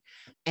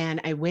And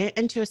I went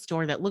into a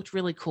store that looked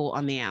really cool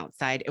on the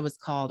outside. It was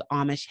called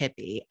Amish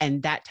Hippie.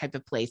 And that type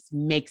of place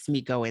makes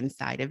me go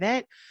inside of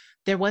it.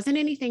 There wasn't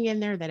anything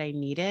in there that I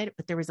needed,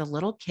 but there was a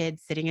little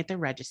kid sitting at the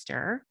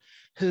register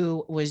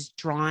who was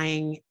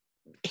drawing.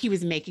 He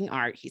was making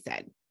art, he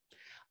said,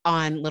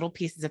 on little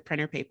pieces of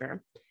printer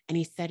paper. And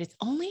he said, it's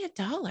only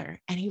 $1.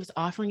 And he was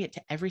offering it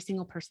to every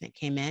single person that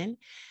came in.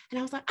 And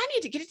I was like, I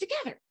need to get it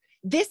together.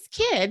 This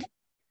kid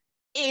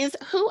is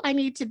who I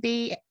need to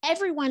be.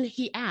 Everyone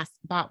he asked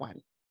bought one.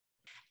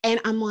 And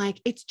I'm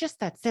like, it's just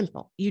that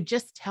simple. You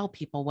just tell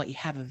people what you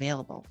have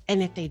available.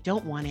 And if they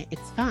don't want it,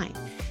 it's fine.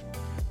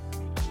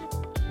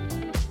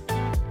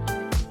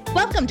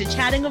 Welcome to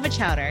Chatting Over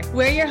Chowder.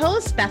 We're your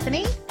hosts,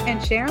 Bethany and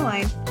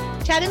Caroline.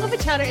 Chatting Over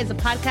Chowder is a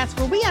podcast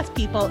where we ask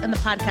people in the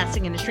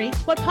podcasting industry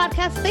what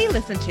podcasts they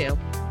listen to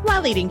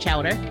while eating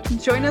chowder.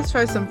 Join us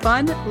for some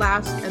fun,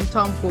 laughs, and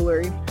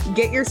tomfoolery.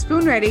 Get your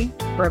spoon ready.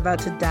 We're about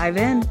to dive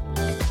in.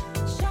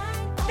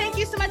 Thank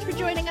you so much for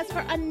joining us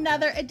for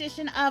another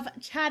edition of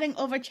Chatting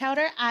Over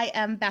Chowder. I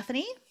am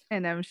Bethany.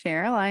 And I'm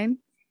Caroline.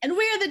 And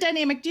we're the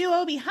dynamic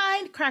duo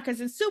behind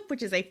Crackers and Soup,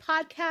 which is a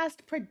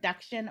podcast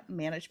production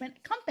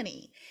management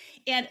company.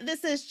 And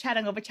this is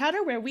Chatting Over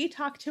Chowder, where we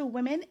talk to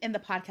women in the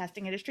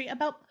podcasting industry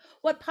about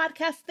what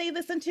podcasts they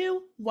listen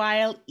to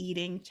while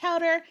eating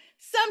chowder.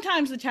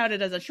 Sometimes the chowder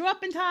doesn't show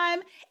up in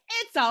time.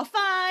 It's all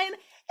fine.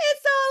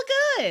 It's all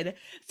good.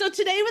 So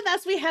today with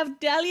us, we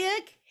have Delia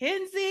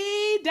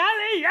Kinsey.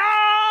 Delia!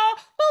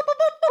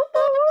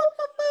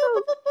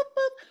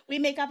 We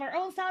make up our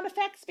own sound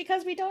effects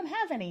because we don't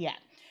have any yet.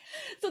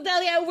 So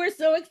Delia, we're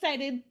so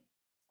excited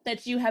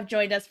that you have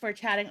joined us for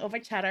Chatting Over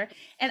Chowder,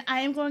 and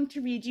I am going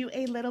to read you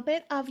a little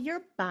bit of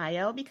your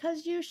bio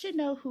because you should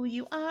know who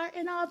you are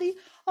and all the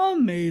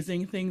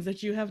amazing things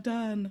that you have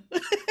done.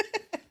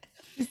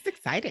 It's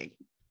exciting.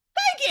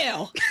 Thank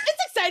you.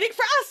 It's exciting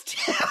for us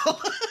too.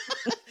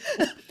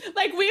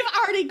 Like, we've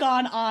already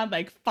gone on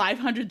like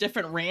 500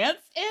 different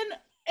rants, and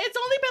it's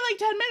only been like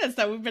 10 minutes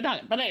that we've been on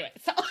it. But anyway,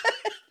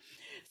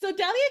 So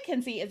Delia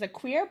Kinsey is a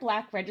queer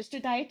Black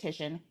registered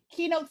dietitian,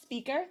 keynote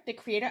speaker, the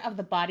creator of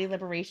the Body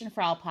Liberation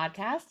for All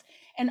podcast,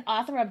 and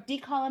author of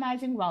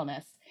Decolonizing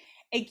Wellness,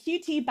 a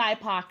QT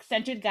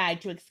BIPOC-centered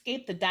guide to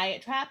escape the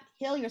diet trap,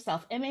 heal your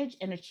self-image,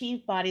 and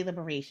achieve body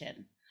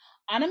liberation.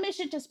 On a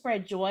mission to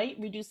spread joy,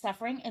 reduce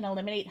suffering, and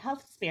eliminate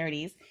health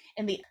disparities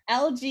in the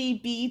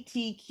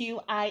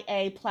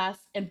LGBTQIA+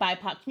 and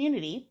BIPOC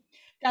community,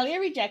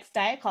 Delia rejects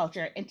diet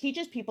culture and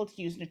teaches people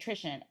to use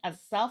nutrition as a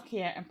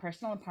self-care and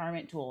personal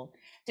empowerment tool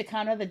to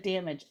counter the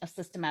damage of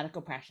systematic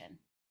oppression.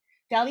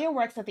 Delia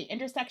works at the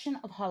intersection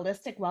of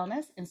holistic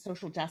wellness and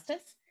social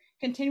justice,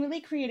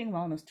 continually creating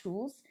wellness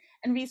tools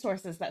and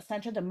resources that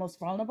center the most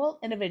vulnerable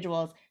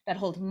individuals that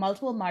hold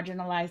multiple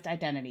marginalized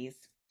identities.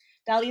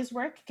 Delia's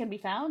work can be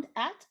found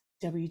at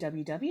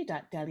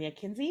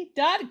www.deliakinsey.com.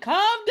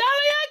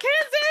 Delia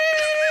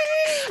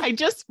Kinsey! I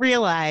just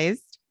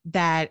realized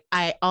that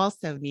I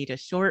also need a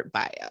short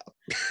bio.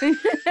 You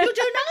do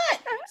not.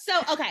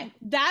 So, okay,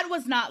 that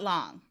was not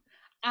long.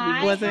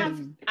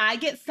 I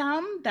get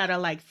some that are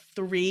like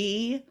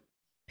 3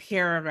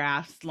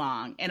 paragraphs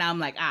long, and I'm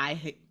like,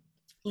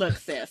 look,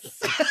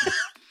 sis,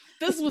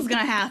 this was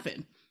gonna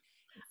happen.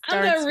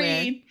 I'm gonna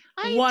read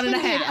one and a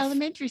half.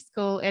 Elementary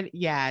school, and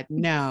I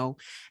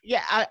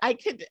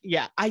could.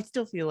 Yeah, I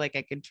still feel like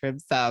I could trim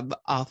some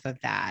off of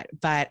that,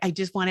 but I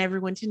just want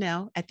everyone to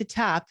know at the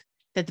top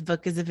that the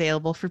book is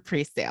available for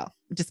pre-sale.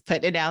 Just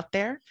putting it out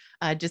there,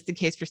 just in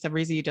case for some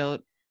reason you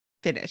don't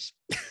finish.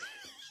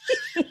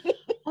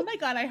 Oh my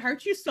God, I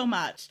hurt you so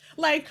much.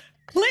 Like,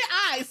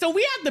 so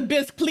we have the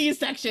Biz Please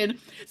section.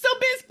 So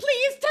Biz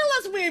Please, tell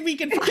us where we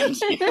can find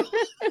you.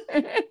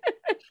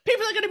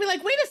 People are going to be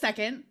like, wait a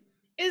second,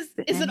 is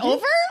it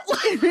over?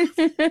 I'm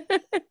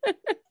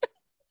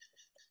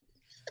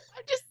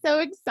just so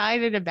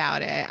excited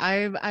about it.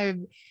 I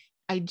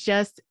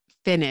just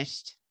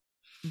finished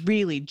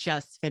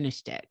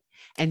it.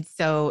 And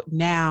so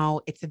now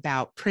it's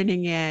about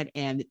printing it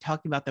and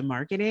talking about the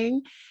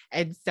marketing.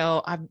 And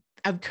so I'm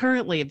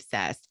currently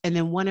obsessed. And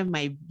then one of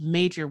my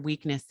major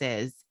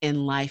weaknesses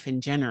in life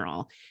in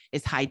general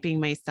is hyping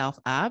myself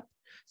up.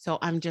 So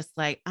I'm just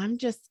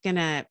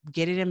gonna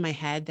get it in my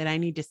head that I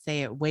need to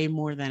say it way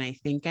more than I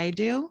think I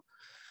do.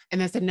 And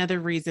that's another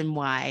reason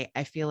why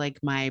I feel like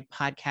my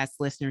podcast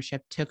listenership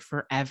took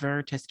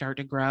forever to start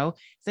to grow,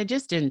 because I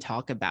just didn't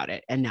talk about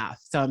it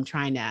enough. So I'm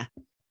trying to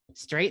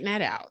straighten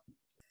that out.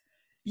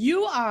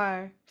 You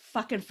are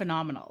fucking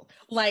phenomenal.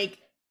 Like,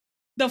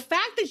 the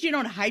fact that you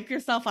don't hype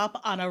yourself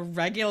up on a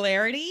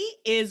regularity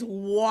is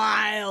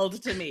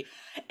wild to me.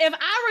 If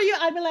I were you,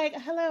 I'd be like,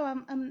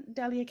 hello, I'm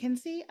Delia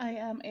Kinsey. I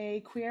am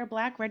a queer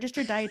Black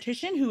registered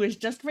dietitian who has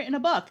just written a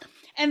book.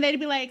 And they'd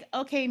be like,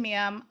 okay,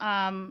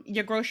 ma'am,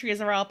 your groceries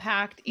are all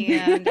packed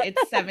and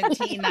it's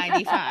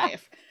 $17.95.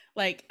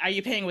 Like, are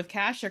you paying with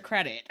cash or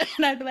credit?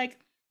 And I'd be like,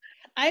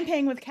 I'm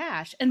paying with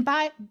cash. And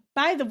by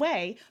the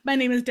way, my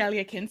name is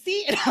Delia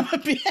Kinsey, and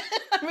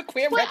I'm a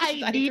queer What I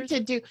represented need person.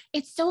 to do.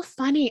 It's so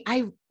funny.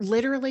 I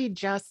literally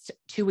just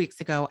 2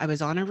 weeks ago, I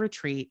was on a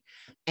retreat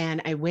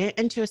and I went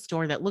into a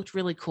store that looked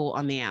really cool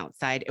on the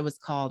outside. It was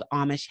called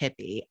Amish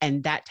Hippie,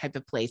 and that type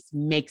of place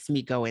makes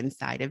me go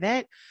inside of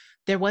it.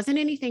 There wasn't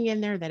anything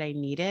in there that I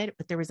needed,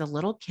 but there was a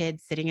little kid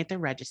sitting at the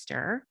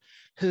register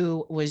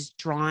who was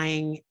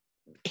drawing.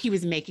 He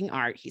was making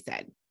art, he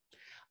said,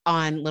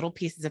 on little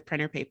pieces of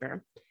printer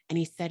paper. And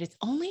he said, it's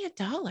only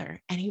 $1.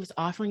 And he was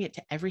offering it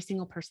to every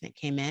single person that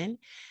came in.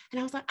 And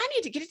I was like, I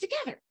need to get it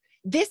together.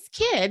 This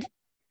kid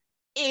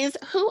is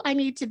who I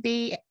need to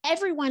be.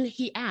 Everyone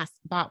he asked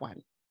bought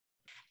one.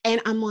 And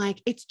I'm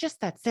like, it's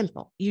just that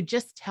simple. You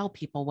just tell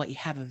people what you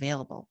have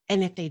available.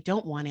 And if they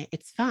don't want it,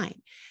 it's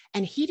fine.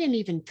 And he didn't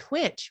even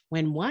twitch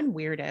when one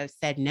weirdo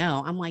said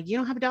no. I'm like, you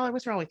don't have $1.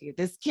 What's wrong with you?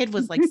 This kid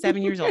was like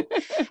 7 years old.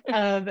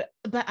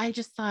 But I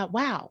just thought,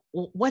 wow,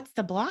 what's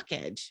the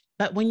blockage?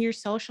 But when you're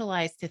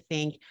socialized to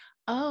think,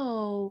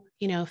 oh,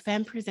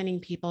 femme presenting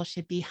people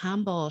should be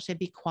humble, should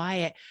be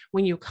quiet.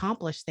 When you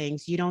accomplish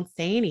things, you don't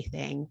say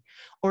anything.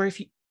 Or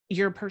if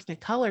you're a person of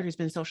color who's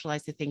been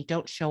socialized to think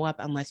don't show up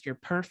unless you're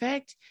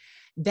perfect,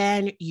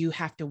 then you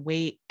have to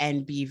wait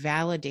and be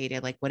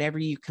validated. Like whatever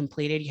you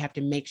completed, you have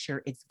to make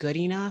sure it's good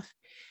enough.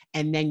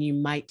 And then you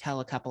might tell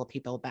a couple of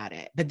people about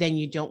it, but then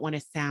you don't want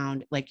to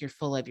sound like you're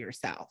full of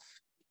yourself.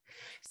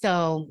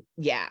 So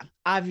yeah,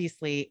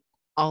 obviously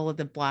all of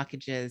the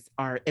blockages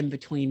are in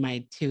between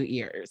my 2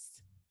 ears.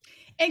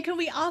 And can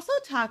we also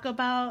talk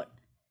about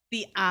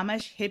the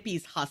Amish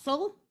hippies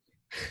hustle?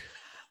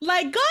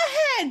 Like, go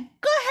ahead,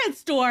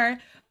 store,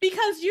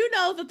 because you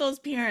know that those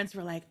parents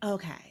were like,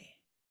 okay,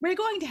 we're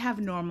going to have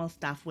normal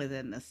stuff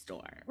within the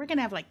store. We're going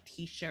to have like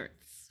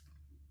t-shirts,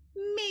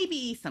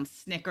 maybe some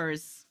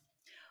Snickers.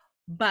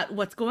 But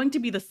what's going to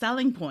be the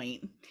selling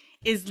point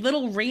is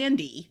little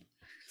Randy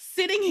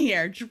sitting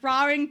here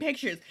drawing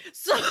pictures.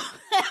 So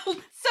they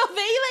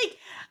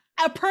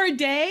per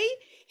day,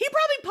 he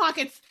probably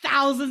pockets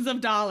thousands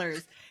of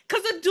dollars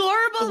because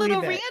adorable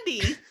little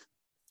Randy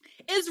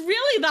is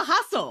really the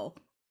hustle.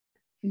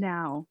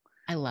 Now,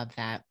 I love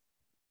that.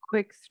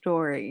 Quick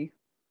story.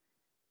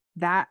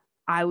 That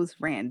I was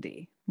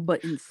Randy,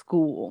 but in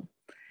school.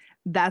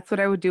 That's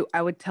what I would do.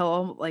 I would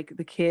tell like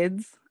the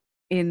kids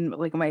in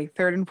like my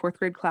 3rd and 4th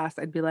grade class,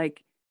 I'd be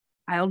like,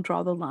 I'll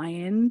draw the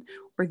lion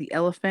or the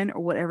elephant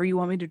or whatever you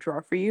want me to draw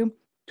for you,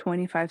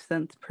 25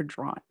 cents per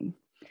drawing.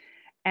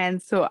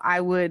 And so I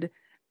would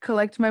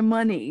collect my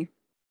money,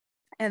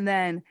 and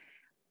then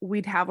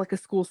we'd have like a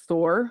school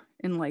store,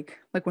 and like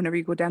whenever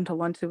you go down to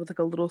lunch, it was like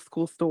a little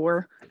school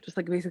store, just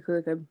like basically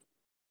like a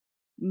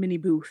mini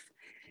booth.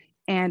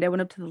 And I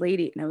went up to the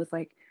lady and I was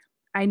like,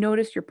 I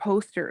noticed your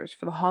posters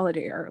for the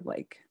holiday are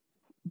like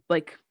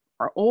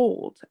are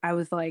old. I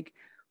was like,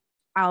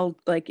 I'll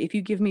like, if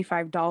you give me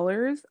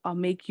 $5, I'll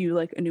make you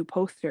like a new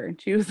poster.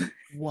 And she was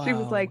Wow.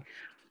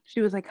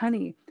 she was like,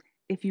 honey,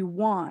 if you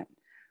want,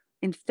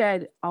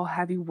 instead I'll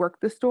have you work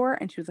the store.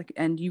 And she was like,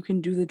 and you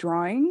can do the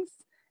drawings.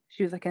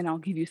 She was like, and I'll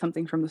give you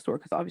something from the store,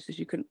 because obviously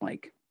she couldn't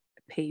like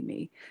pay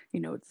me,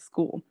 it's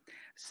school.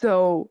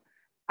 So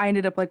I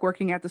ended up like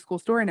working at the school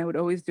store, and I would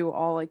always do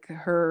all like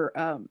her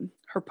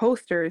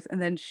posters.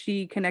 And then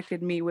she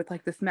connected me with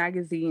like this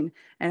magazine,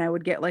 and I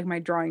would get like my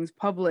drawings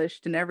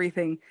published and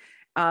everything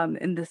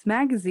in this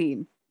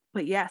magazine.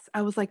 But yes,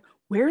 I was like,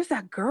 where's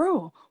that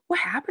girl? What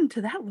happened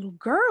to that little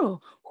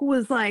girl who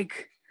was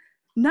like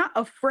not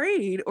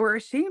afraid or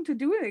ashamed to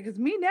do it? Because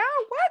me now,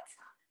 what?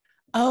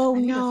 Oh, I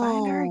need to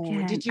find her no.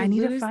 again. Did you I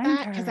need to lose find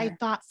that? Because I her.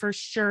 thought for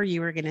sure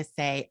you were going to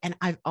say, and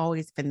I've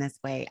always been this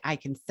way, I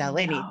can sell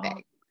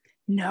anything.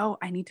 No,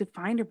 I need to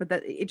find her. But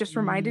that it just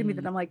reminded me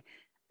that I'm like,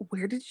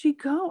 where did she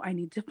go? I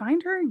need to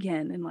find her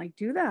again and like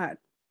do that.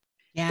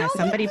 Yeah,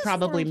 somebody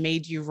probably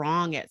made you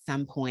wrong at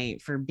some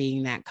point for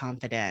being that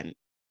confident.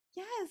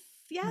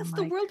 Yes,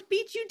 the world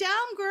beat you down,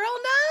 girl.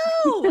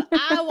 No,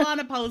 I want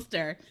a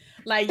poster.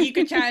 Like, you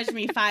could charge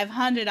me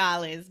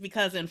 $500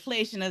 because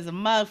inflation is a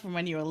mug from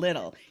when you were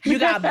little. You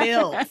got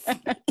bills.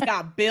 You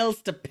got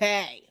bills to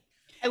pay.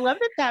 I love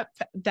that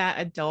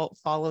adult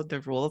followed the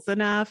rules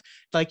enough.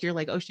 Like, you're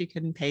like, oh, she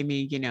couldn't pay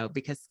me,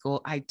 because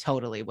school, I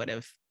totally would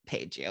have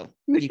paid you.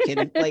 You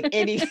can like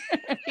any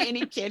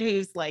kid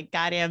who's like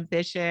got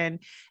ambition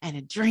and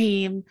a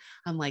dream.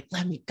 I'm like,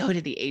 let me go to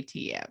the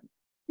ATM.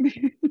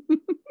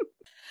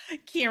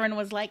 Kieran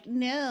was like,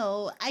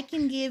 no, I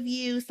can give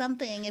you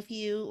something if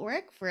you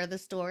work for the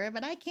store,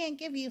 but I can't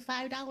give you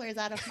 $5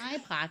 out of my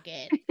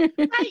pocket.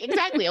 Right,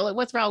 exactly.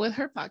 What's wrong with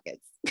her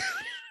pockets?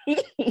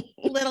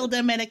 Little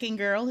Dominican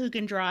girl who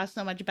can draw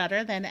so much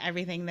better than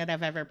everything that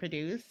I've ever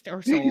produced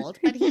or sold.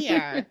 But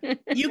here,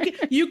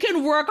 you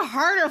can work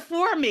harder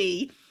for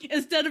me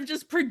instead of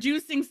just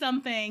producing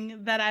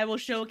something that I will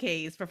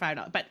showcase for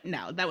 $5. But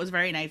no, that was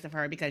very nice of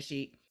her because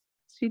she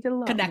did a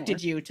lot connected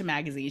more. You to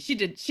magazines. She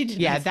did.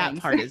 Yeah, nice that things.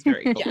 part is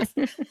very cool. Yes.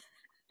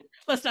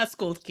 Let's not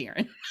scold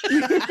Kieran.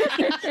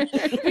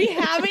 We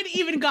haven't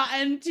even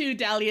gotten to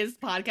Delia's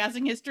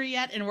podcasting history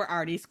yet, and we're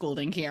already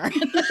scolding Kieran.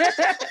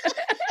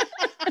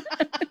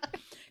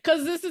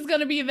 because this is going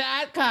to be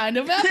that kind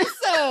of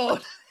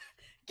episode.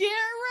 Get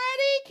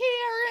ready,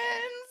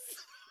 Karens.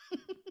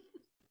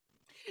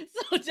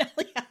 So,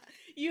 Delia,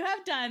 you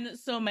have done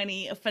so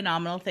many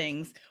phenomenal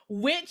things,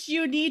 which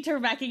you need to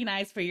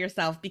recognize for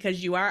yourself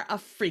because you are a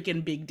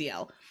freaking big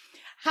deal.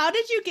 How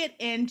did you get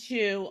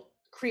into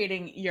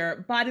creating your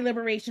Body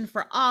Liberation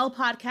for All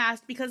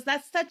podcast? Because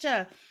that's such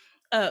a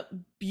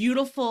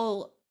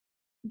beautiful,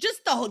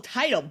 just the whole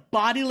title,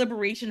 Body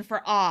Liberation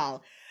for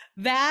All.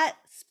 That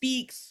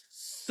speaks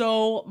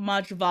so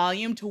much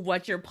volume to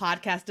what your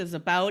podcast is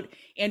about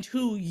and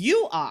who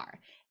you are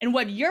and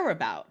what you're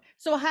about.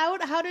 So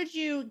how did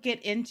you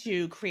get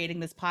into creating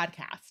this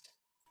podcast?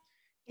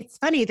 It's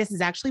funny. This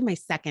is actually my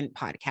second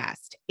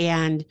podcast.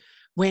 And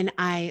when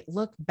I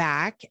look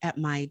back at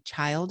my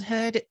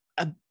childhood,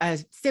 a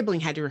sibling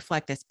had to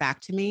reflect this back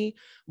to me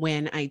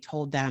when I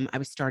told them I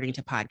was starting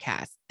to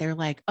podcast. They're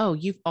like, oh,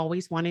 you've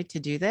always wanted to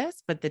do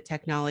this, but the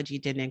technology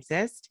didn't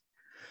exist.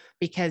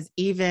 Because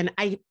even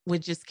I was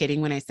just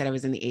kidding when I said I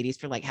was in the 80s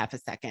for like half a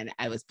second.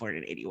 I was born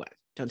in 81.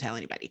 Don't tell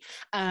anybody.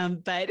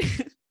 But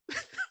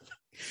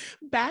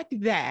back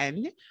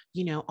then,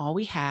 all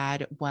we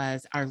had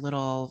was our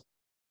little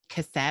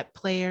cassette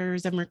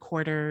players and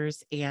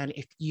recorders. And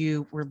if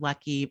you were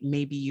lucky,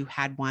 maybe you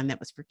had one that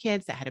was for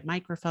kids that had a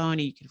microphone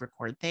and you could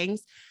record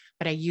things.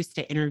 But I used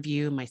to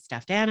interview my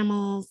stuffed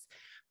animals.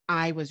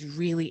 I was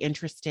really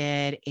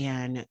interested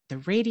in the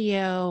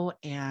radio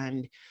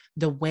and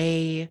the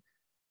way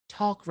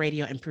talk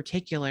radio in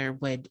particular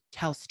would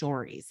tell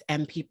stories,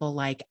 and people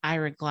like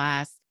Ira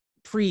Glass,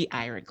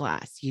 pre-Ira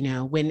Glass,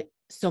 when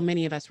so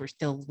many of us were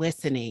still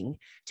listening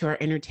to our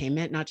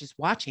entertainment, not just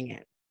watching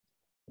it.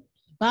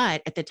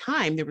 But at the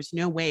time, there was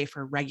no way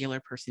for a regular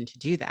person to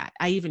do that.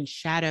 I even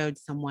shadowed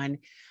someone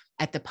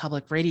at the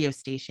public radio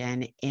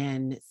station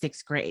in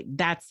 6th grade.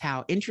 That's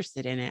how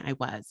interested in it I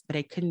was, but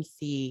I couldn't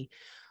see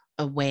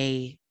a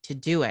way to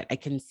do it. I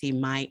couldn't see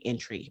my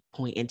entry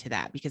point into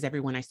that because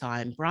everyone I saw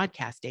in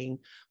broadcasting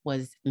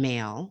was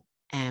male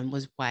and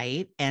was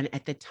white. And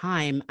at the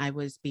time, I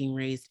was being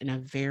raised in a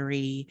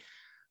very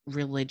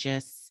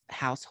religious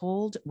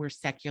household where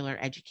secular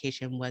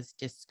education was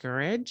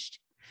discouraged.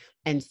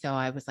 And so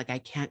I was like, I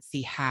can't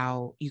see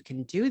how you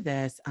can do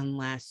this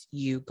unless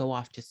you go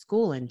off to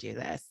school and do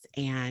this.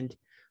 And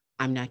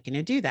I'm not going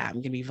to do that. I'm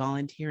going to be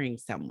volunteering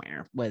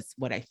somewhere, was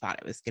what I thought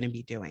I was going to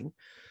be doing.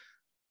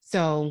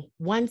 So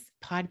once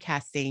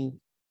podcasting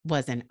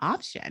was an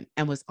option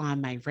and was on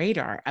my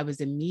radar, I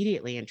was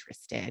immediately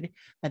interested.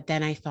 But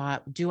then I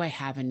thought, do I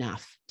have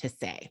enough to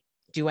say?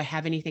 Do I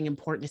have anything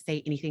important to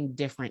say, anything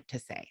different to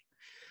say?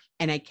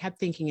 And I kept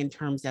thinking in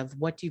terms of,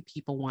 what do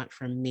people want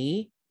from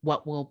me?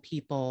 What will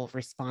people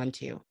respond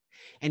to?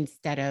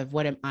 Instead of,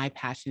 what am I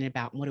passionate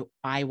about? What do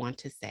I want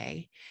to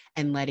say?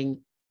 And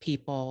letting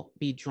people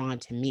be drawn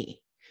to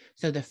me.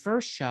 So the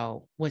first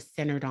show was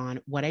centered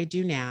on what I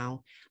do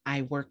now.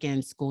 I work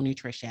in school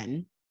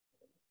nutrition,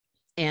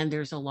 and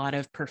there's a lot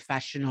of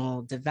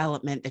professional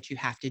development that you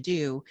have to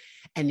do.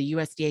 And the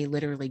USDA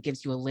literally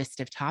gives you a list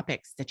of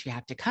topics that you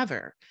have to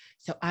cover.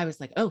 So I was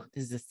like, oh,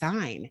 this is a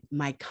sign.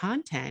 My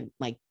content,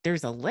 like,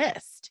 there's a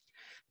list.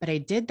 But I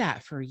did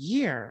that for a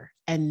year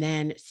and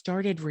then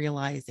started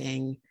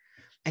realizing,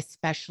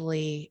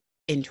 especially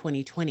in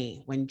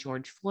 2020, when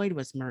George Floyd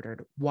was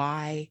murdered,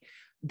 why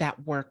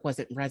that work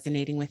wasn't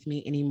resonating with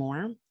me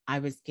anymore. I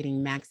was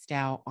getting maxed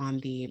out on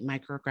the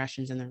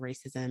microaggressions and the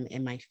racism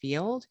in my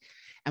field.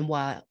 And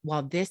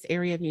while this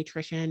area of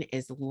nutrition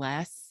is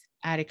less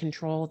out of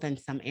control than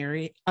some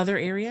other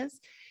areas,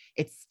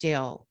 it's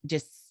still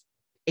just,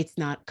 it's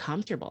not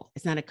comfortable.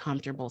 It's not a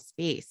comfortable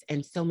space.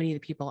 And so many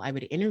of the people I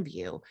would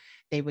interview,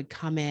 they would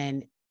come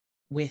in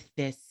with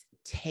this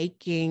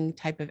taking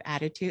type of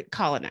attitude,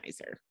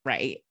 colonizer,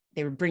 right?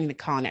 They were bringing the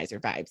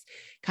colonizer vibes,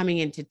 coming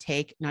in to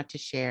take, not to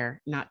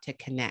share, not to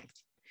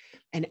connect.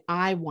 And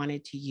I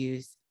wanted to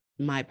use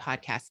my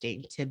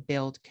podcasting to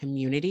build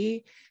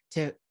community,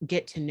 to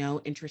get to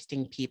know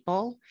interesting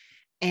people,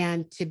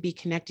 and to be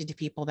connected to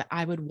people that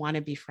I would want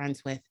to be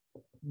friends with,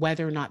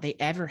 whether or not they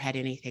ever had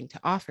anything to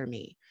offer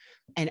me.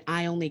 And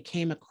I only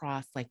came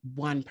across like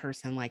one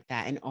person like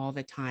that in all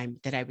the time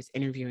that I was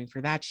interviewing for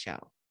that show.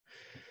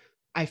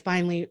 I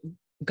finally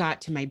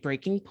got to my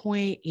breaking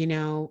point,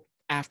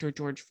 after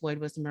George Floyd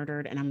was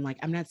murdered. And I'm like,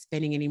 I'm not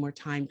spending any more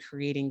time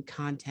creating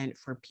content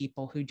for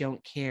people who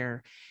don't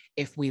care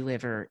if we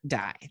live or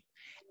die.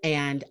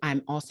 And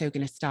I'm also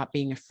going to stop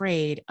being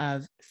afraid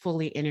of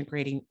fully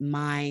integrating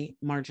my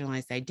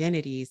marginalized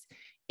identities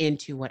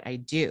into what I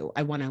do.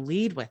 I want to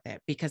lead with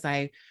it because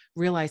I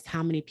realized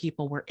how many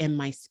people were in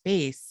my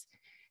space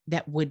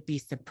that would be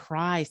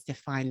surprised to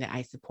find that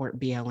I support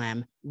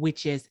BLM,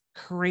 which is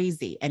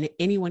crazy. And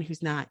anyone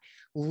who's not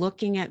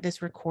looking at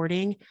this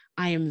recording,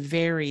 I am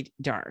very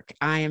dark.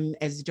 I am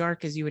as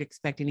dark as you would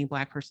expect any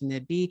Black person to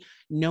be.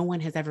 No one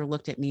has ever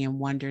looked at me and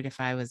wondered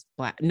if I was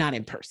Black, not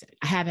in person.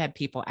 I have had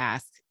people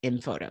ask in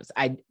photos.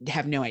 I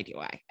have no idea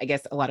why. I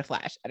guess a lot of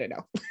flash. I don't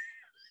know.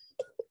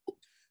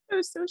 It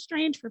was so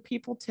strange for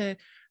people to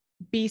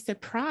be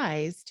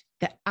surprised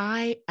that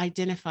I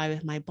identify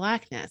with my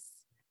Blackness.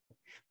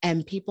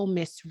 And people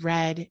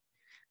misread,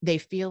 they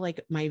feel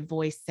like my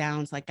voice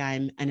sounds like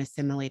I'm an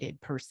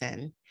assimilated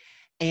person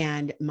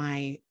and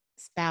my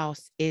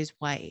spouse is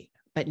white,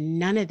 but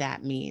none of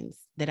that means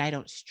that I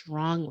don't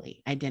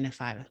strongly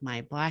identify with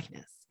my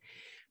Blackness.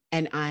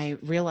 And I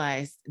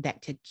realized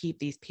that to keep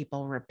these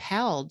people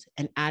repelled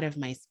and out of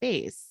my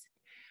space,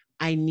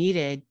 I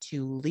needed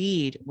to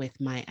lead with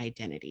my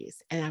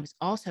identities. And I was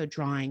also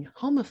drawing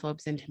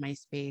homophobes into my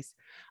space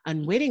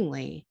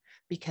unwittingly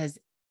because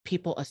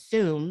people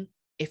assume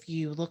if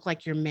you look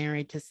like you're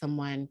married to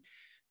someone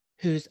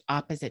who's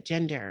opposite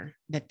gender,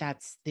 that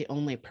that's the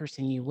only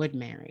person you would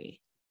marry.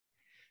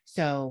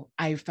 So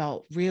I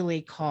felt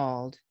really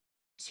called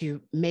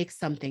to make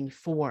something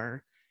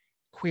for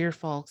queer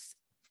folks,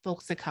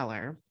 folks of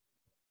color,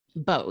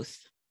 both.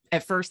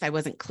 At first, I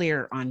wasn't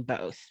clear on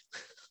both,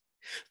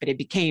 but it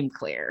became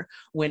clear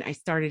when I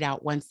started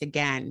out once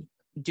again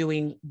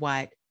doing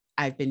what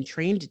I've been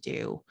trained to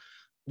do,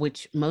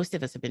 which most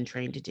of us have been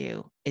trained to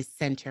do, is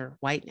center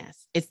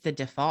whiteness. It's the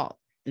default.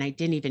 And I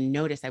didn't even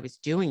notice I was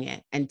doing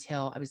it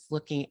until I was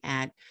looking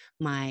at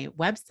my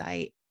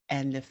website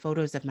and the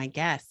photos of my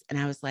guests. And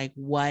I was like,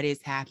 what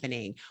is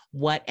happening?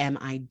 What am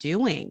I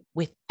doing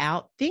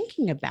without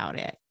thinking about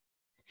it?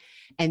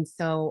 And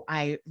so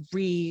I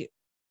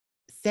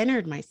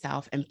centered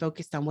myself and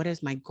focused on what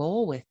is my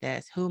goal with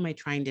this? Who am I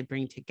trying to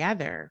bring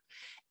together?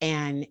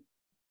 And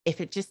if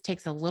it just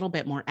takes a little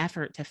bit more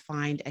effort to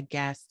find a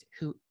guest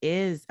who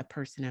is a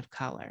person of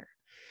color,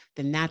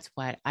 then that's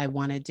what I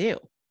want to do.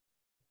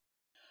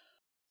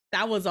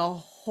 That was a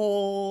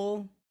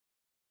whole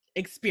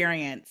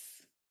experience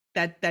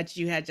that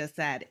you had just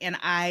said, and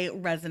I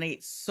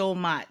resonate so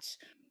much.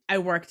 I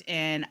worked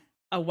in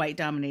a white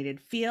dominated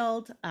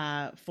field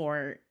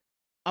for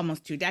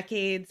almost 2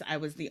 decades. I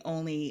was the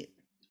only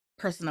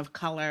person of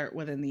color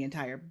within the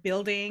entire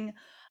building,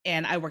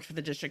 and I worked for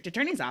the district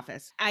attorney's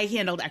office. I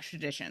handled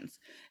extraditions.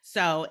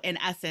 So in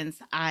essence,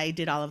 I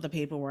did all of the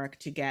paperwork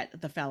to get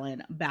the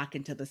felon back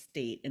into the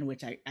state in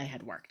which I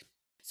had worked.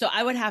 So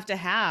I would have to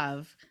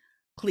have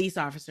police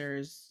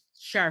officers,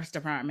 sheriff's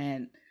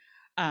department,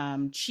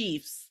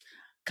 chiefs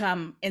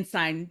come and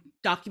sign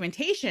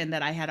documentation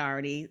that I had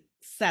already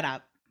set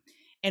up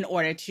in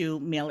order to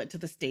mail it to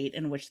the state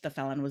in which the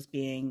felon was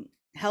being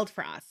held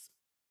for us.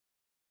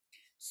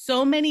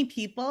 So many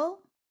people,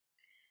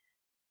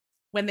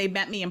 when they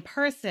met me in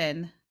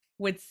person,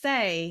 would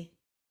say,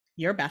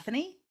 "You're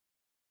Bethany?"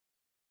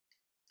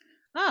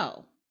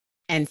 Oh.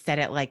 And said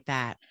it like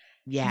that.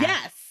 Yeah.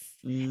 Yes.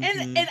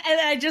 Mm-hmm. And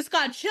I just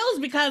got chills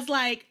because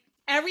like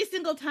every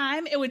single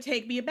time it would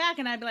take me aback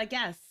and I'd be like,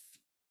 "Yes,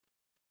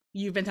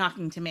 you've been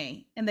talking to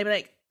me." And they'd be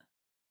like,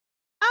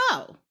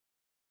 "Oh."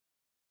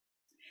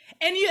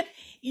 And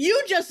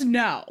you just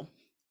know.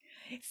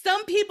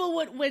 Some people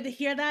would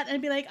hear that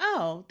and be like,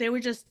 "Oh, they were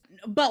just,"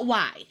 but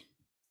why?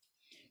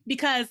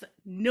 Because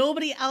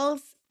nobody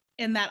else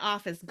in that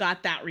office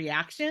got that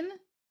reaction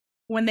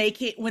when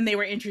they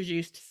were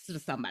introduced to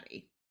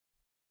somebody.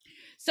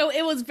 So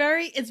it's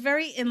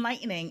very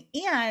enlightening,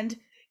 and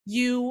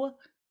you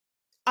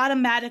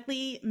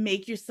automatically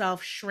make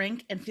yourself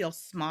shrink and feel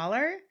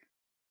smaller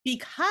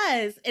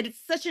because it's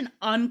such an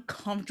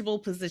uncomfortable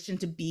position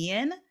to be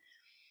in.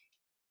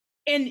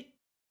 And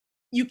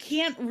you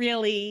can't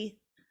really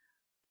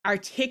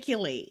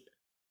articulate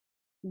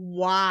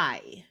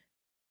why.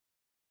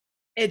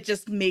 It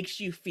just makes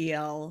you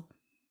feel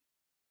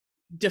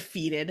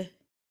defeated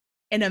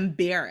and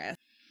embarrassed.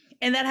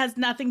 And that has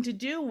nothing to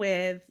do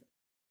with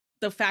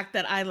the fact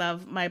that I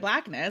love my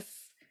Blackness,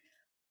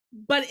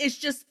 but it's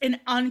just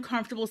an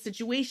uncomfortable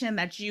situation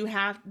that you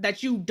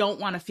don't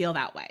want to feel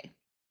that way.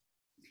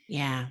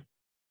 Yeah.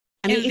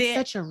 I mean, it's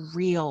such a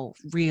real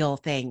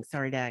thing.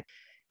 Sorry to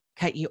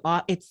cut you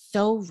off. It's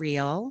so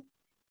real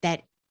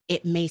that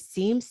it may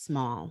seem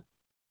small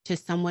to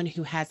someone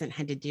who hasn't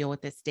had to deal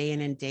with this day in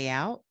and day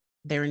out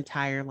their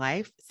entire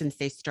life since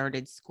they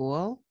started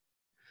school.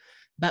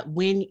 But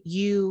when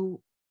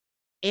you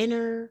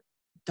enter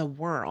the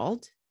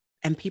world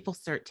and people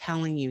start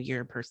telling you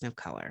you're a person of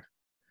color,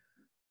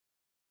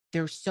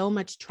 there's so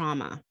much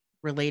trauma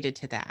related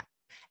to that.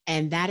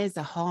 And that is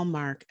a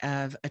hallmark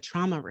of a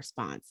trauma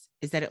response,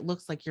 is that it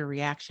looks like your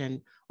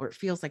reaction, or it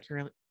feels like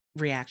your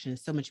reaction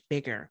is so much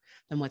bigger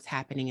than what's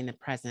happening in the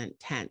present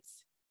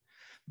tense.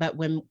 But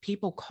when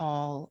people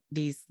call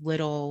these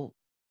little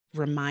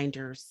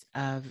reminders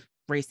of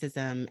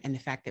racism and the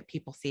fact that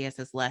people see us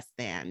as less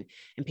than,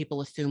 and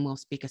people assume we'll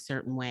speak a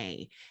certain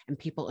way, and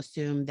people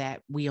assume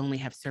that we only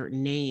have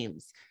certain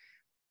names,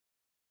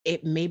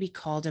 it may be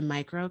called a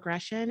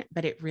microaggression,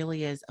 but it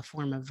really is a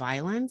form of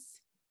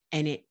violence,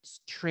 and it's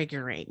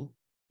triggering,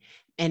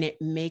 and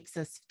it makes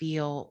us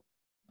feel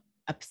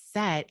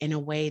upset in a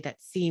way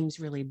that seems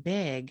really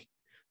big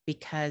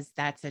because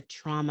that's a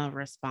trauma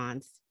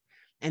response.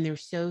 And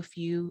there's so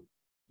few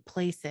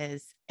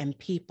places and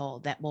people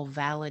that will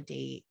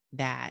validate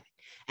that.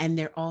 And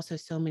there are also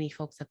so many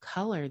folks of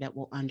color that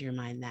will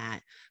undermine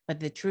that. But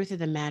the truth of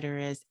the matter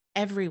is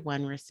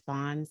everyone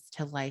responds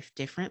to life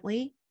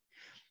differently.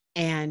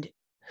 And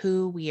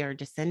who we are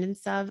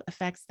descendants of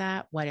affects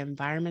that, what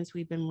environments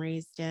we've been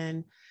raised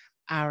in,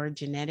 our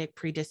genetic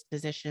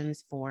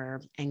predispositions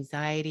for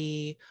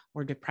anxiety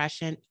or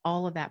depression,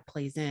 all of that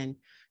plays in.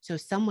 So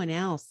someone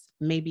else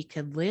maybe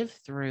could live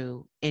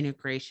through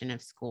integration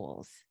of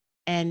schools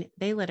and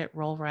they let it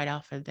roll right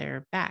off of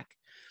their back.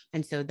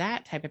 And so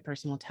that type of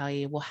person will tell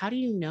you, well, how do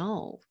you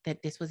know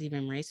that this was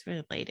even race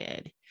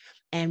related?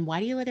 And why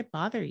do you let it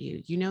bother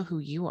you? You know who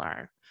you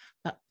are.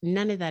 But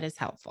none of that is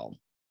helpful.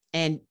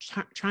 And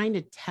trying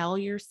to tell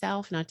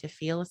yourself not to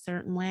feel a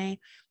certain way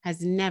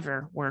has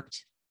never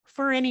worked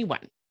for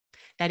anyone.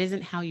 That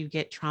isn't how you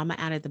get trauma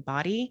out of the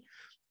body.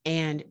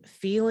 And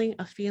feeling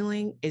a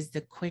feeling is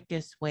the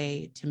quickest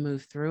way to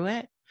move through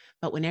it.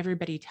 But when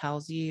everybody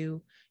tells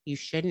you you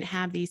shouldn't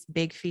have these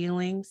big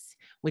feelings,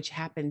 which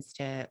happens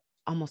to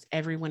almost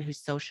everyone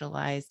who's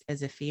socialized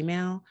as a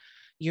female,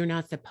 you're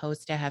not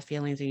supposed to have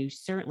feelings, and you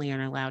certainly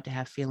aren't allowed to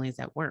have feelings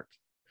at work.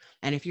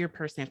 And if you're a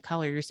person of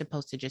color, you're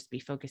supposed to just be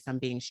focused on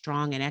being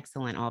strong and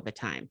excellent all the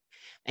time.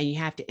 And you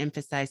have to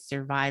emphasize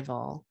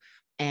survival,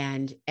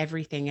 and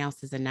everything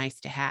else is a nice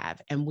to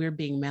have. And we're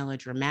being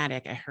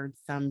melodramatic. I heard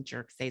some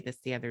jerk say this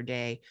the other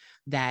day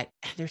that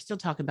they're still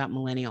talking about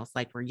millennials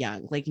like we're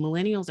young. Like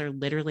millennials are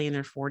literally in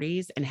their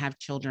 40s and have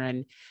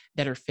children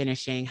that are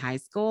finishing high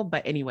school.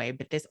 But anyway,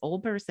 but this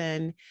old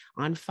person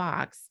on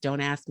Fox,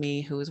 don't ask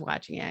me who was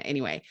watching it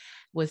anyway,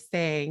 was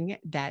saying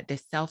that the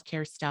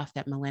self-care stuff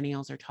that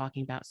millennials are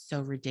talking about is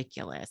so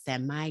ridiculous.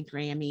 And my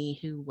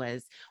Grammy, who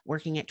was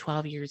working at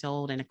 12 years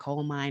old in a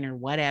coal mine or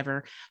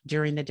whatever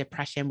during the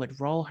Depression, would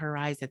roll her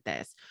eyes at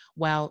this.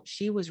 Well,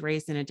 she was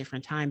raised in a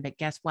different time, but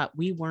guess what?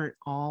 We weren't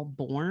all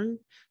born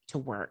to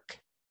work.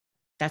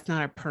 That's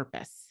not our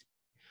purpose.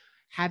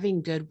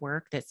 Having good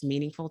work that's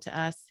meaningful to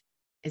us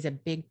is a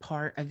big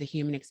part of the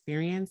human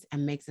experience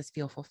and makes us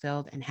feel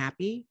fulfilled and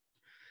happy.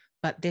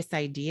 But this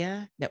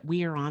idea that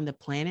we are on the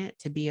planet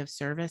to be of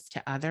service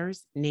to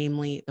others,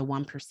 namely the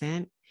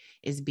 1%,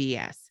 is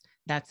BS.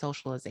 That's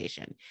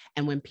socialization.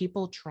 And when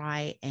people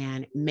try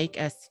and make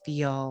us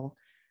feel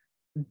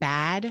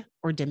bad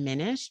or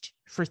diminished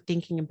for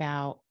thinking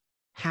about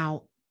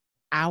how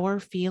our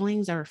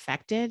feelings are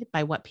affected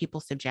by what people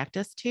subject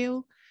us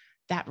to,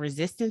 that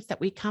resistance that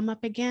we come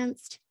up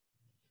against,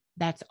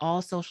 that's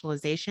all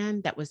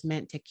socialization that was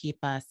meant to keep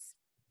us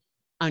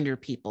under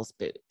people's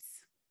boots.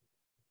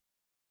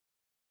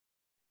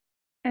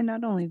 And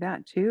not only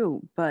that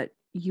too, but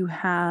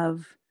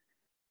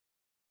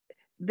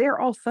they're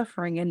all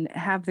suffering and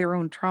have their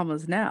own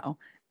traumas now.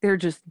 They're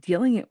just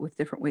dealing it with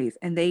different ways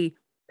and they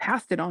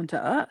passed it on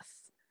to us.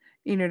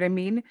 You know what I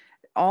mean?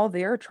 All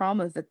their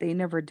traumas that they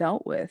never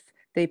dealt with,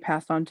 they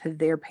passed on to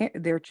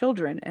their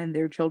children, and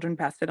their children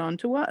passed it on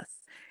to us.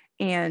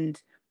 And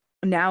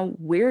now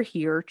we're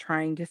here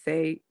trying to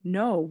say,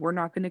 no, we're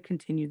not going to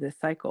continue this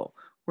cycle.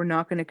 We're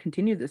not going to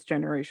continue this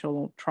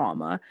generational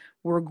trauma.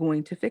 We're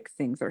going to fix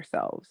things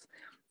ourselves.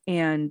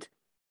 And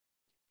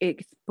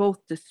it's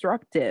both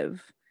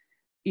disruptive,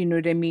 you know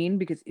what I mean?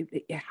 Because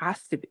it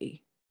has to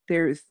be.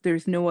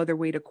 There's no other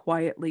way to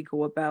quietly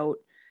go about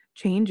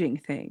changing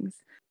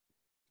things.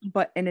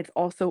 And it's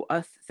also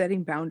us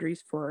setting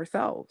boundaries for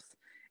ourselves.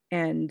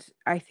 And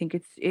I think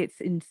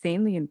it's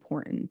insanely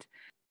important.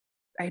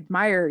 I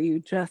admire you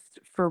just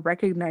for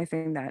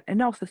recognizing that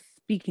and also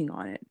speaking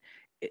on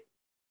it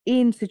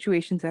in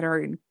situations that are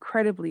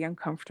incredibly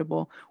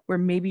uncomfortable, where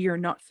maybe you're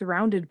not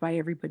surrounded by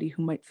everybody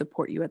who might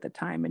support you at the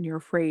time and you're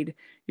afraid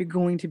you're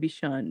going to be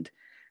shunned.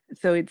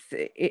 So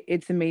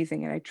it's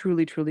amazing, and I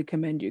truly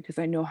commend you, because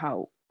I know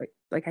how,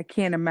 like I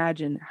can't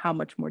imagine how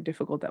much more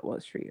difficult that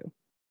was for you.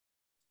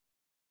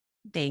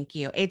 Thank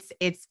you.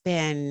 It's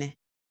been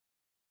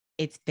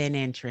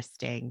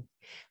interesting.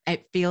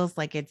 It feels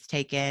like it's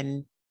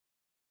taken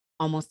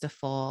almost a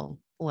full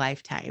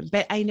lifetime.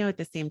 But I know at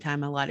the same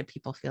time, a lot of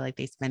people feel like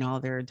they spend all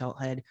their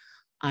adulthood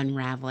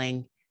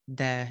unraveling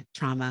the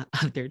trauma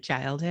of their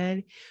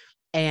childhood.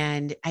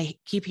 And I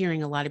keep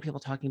hearing a lot of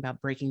people talking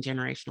about breaking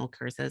generational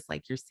curses,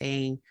 like you're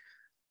saying,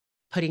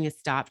 putting a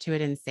stop to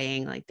it and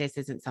saying, like, this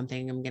isn't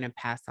something I'm going to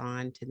pass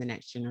on to the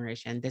next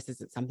generation. This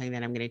isn't something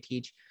that I'm going to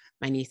teach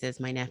my nieces,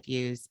 my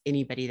nephews,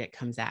 anybody that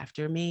comes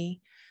after me.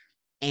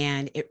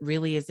 And it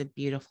really is a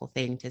beautiful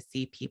thing to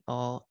see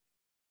people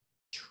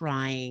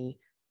trying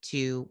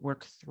to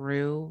work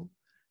through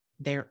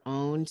their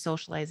own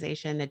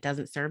socialization that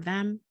doesn't serve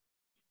them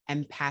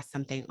and pass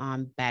something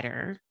on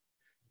better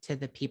to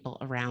the people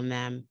around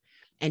them,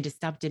 and to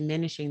stop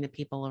diminishing the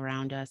people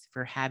around us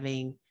for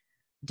having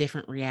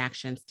different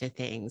reactions to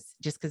things.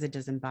 Just because it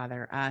doesn't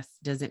bother us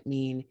doesn't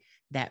mean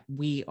that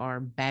we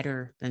are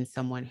better than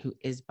someone who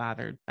is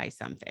bothered by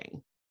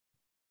something.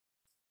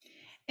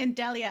 And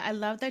Delia, I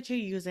love that you're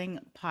using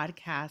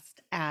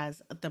podcast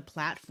as the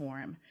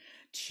platform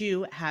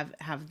to have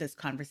this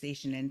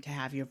conversation and to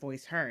have your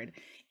voice heard.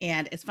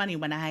 And it's funny,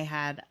 when I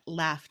had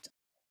left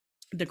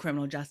the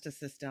criminal justice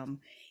system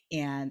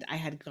and I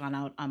had gone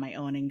out on my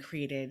own and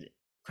created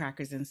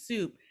Crackers and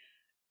Soup,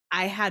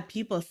 I had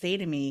people say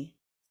to me,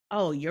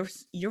 "Oh, you're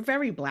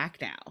very Black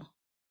now."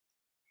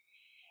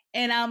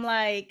 And I'm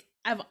like,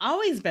 I've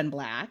always been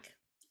Black.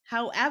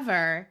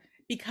 However,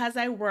 because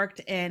I worked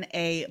in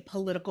a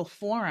political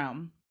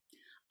forum,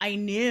 I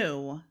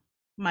knew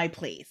my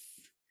place.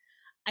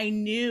 I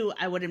knew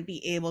I wouldn't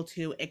be able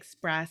to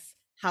express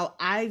how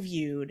I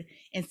viewed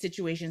in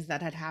situations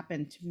that had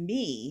happened to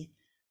me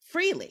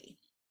freely,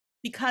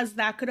 because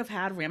that could have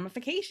had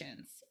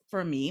ramifications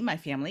for me, my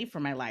family, for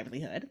my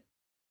livelihood.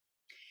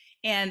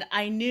 And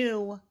I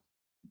knew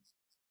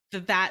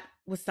that that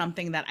was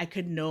something that I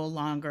could no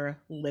longer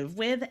live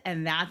with.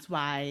 And that's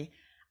why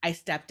I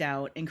stepped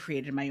out and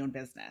created my own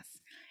business.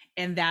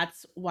 And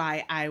that's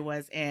why I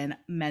was in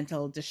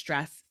mental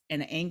distress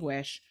and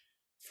anguish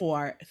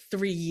for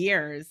 3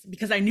 years,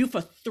 because I knew for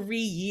 3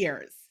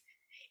 years,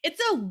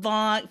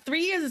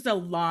 3 years is a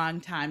long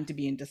time to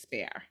be in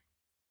despair,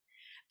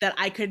 that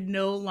I could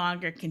no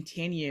longer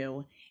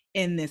continue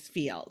in this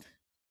field.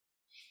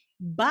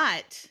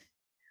 But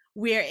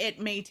where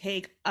it may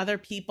take other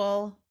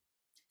people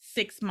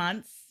 6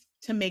 months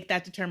to make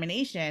that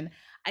determination,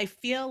 I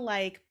feel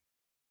like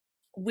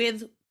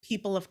with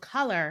people of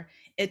color,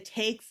 it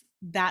takes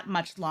that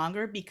much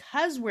longer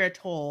because we're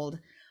told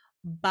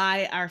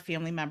by our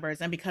family members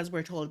and because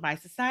we're told by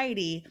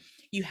society,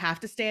 you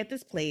have to stay at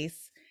this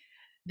place.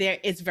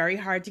 It's very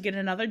hard to get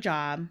another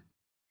job.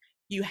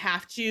 You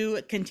have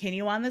to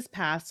continue on this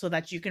path so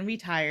that you can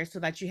retire, so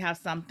that you have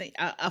something,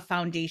 a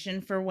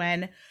foundation for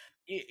when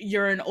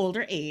you're an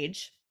older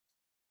age.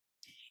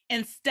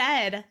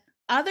 Instead,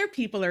 other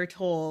people are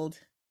told,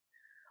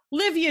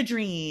 live your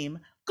dream,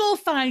 go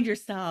find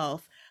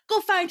yourself, go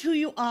find who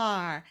you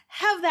are,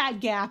 have that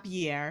gap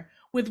year.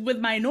 With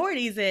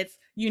minorities, it's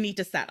you need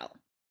to settle.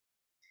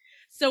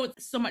 So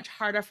it's so much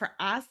harder for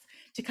us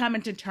to come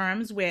into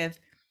terms with,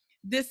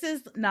 this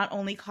is not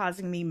only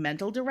causing me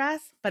mental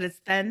duress, but it's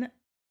then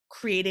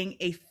creating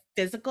a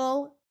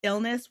physical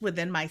illness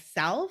within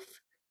myself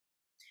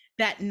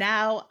that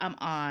now I'm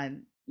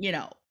on,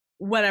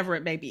 whatever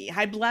it may be,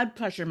 high blood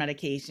pressure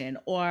medication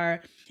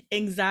or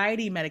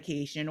anxiety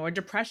medication or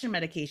depression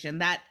medication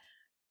that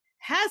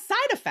has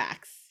side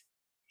effects,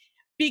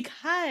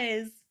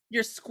 because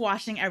you're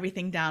squashing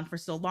everything down for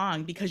so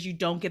long, because you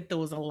don't get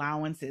those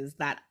allowances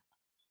that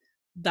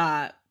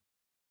the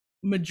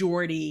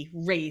majority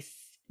race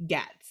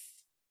gets.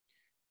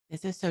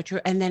 This is so true.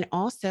 And then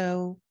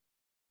also,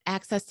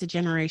 access to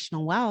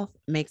generational wealth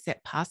makes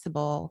it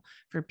possible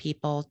for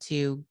people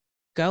to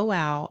go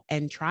out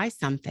and try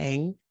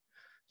something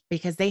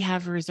because they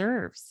have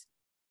reserves.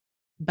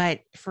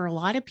 But for a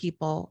lot of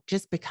people,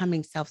 just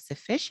becoming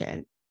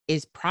self-sufficient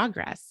is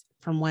progress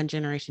from one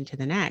generation to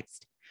the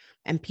next.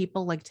 And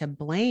people like to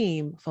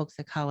blame folks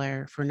of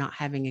color for not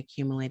having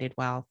accumulated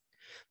wealth.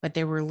 But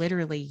there were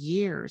literally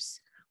years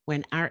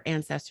when our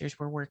ancestors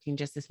were working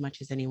just as much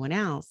as anyone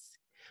else,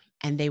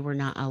 and they were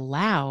not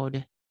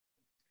allowed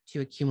to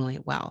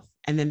accumulate wealth.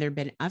 And then there've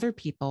been other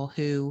people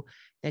who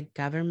the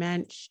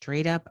government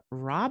straight up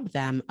robbed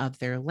them of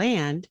their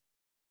land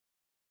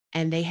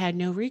and they had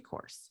no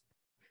recourse.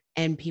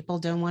 And people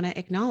don't want to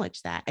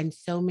acknowledge that. And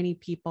so many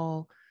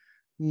people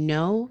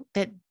know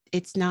that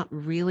it's not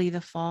really the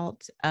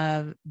fault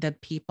of the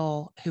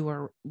people who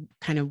are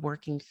kind of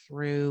working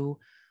through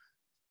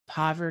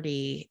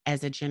poverty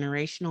as a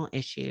generational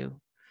issue.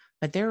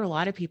 But there are a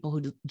lot of people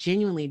who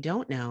genuinely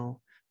don't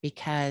know,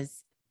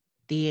 because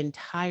the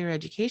entire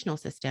educational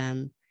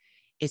system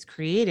is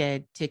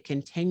created to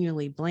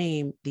continually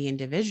blame the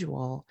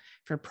individual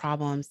for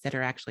problems that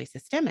are actually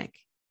systemic.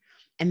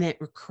 And that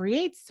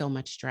creates so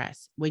much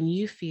stress when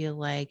you feel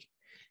like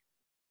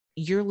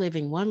you're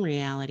living one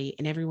reality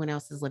and everyone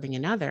else is living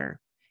another.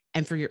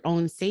 And for your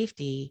own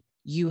safety,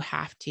 you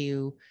have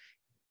to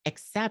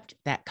accept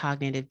that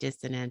cognitive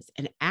dissonance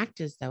and act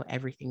as though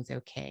everything's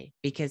okay.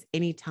 Because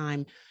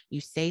anytime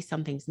you say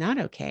something's not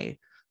okay,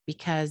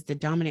 because the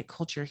dominant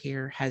culture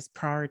here has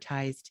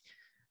prioritized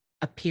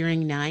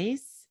appearing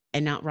nice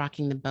and not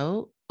rocking the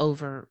boat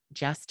over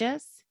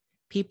justice,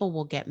 people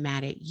will get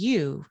mad at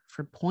you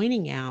for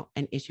pointing out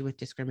an issue with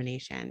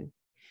discrimination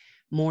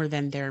more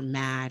than they're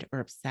mad or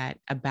upset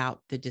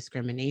about the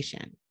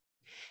discrimination.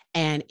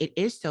 And it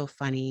is so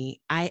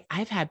funny.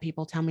 I've had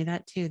people tell me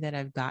that too, that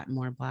I've gotten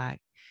more Black.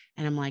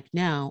 And I'm like,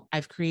 no,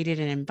 I've created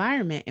an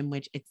environment in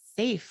which it's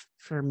safe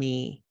for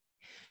me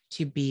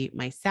to be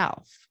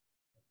myself.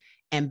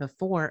 And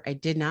before, I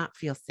did not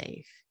feel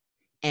safe.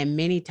 And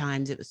many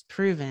times it was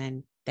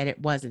proven that it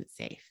wasn't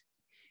safe.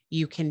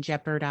 You can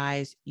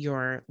jeopardize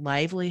your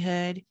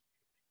livelihood,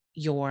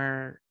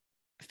 your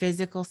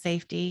physical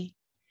safety.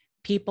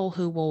 People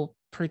who will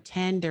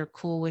pretend they're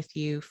cool with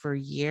you for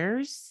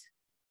years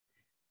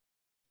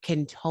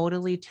can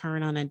totally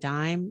turn on a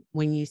dime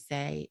when you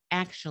say,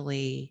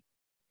 actually,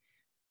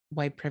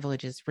 white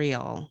privilege is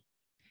real.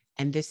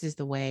 And this is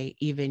the way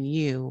even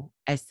you,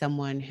 as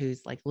someone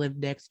who's like lived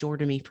next door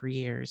to me for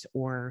years,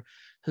 or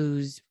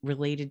who's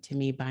related to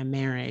me by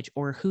marriage,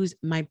 or who's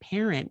my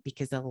parent,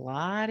 because a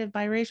lot of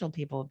biracial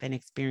people have been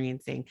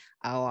experiencing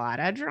a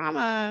lot of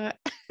drama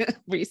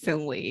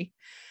recently.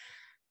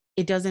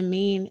 It doesn't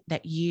mean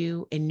that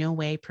you in no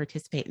way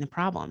participate in the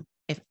problem.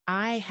 If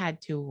I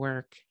had to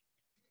work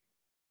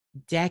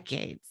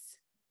decades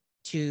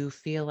to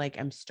feel like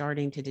I'm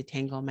starting to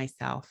detangle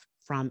myself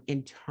from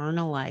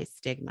internalized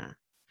stigma.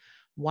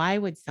 Why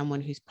would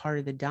someone who's part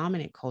of the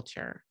dominant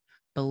culture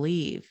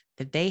believe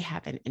that they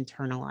haven't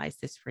internalized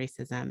this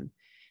racism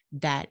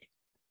that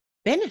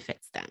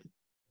benefits them?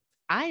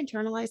 I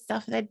internalized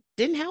stuff that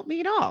didn't help me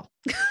at all.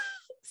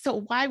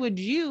 So why would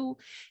you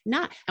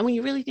not? And when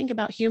you really think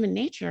about human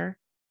nature,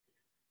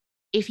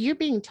 if you're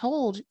being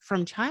told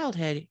from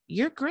childhood,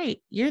 you're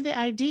great, you're the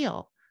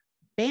ideal,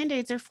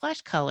 Band-Aids are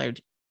flesh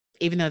colored,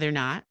 even though they're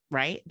not,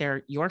 right?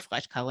 They're your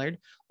flesh colored,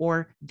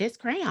 or this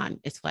crayon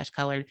is flesh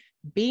colored.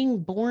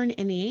 Being born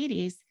in the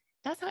 80s,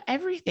 that's how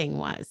everything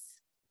was.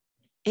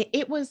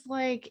 It was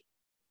like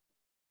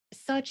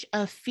such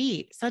a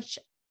feat, such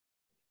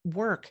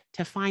work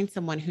to find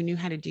someone who knew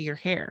how to do your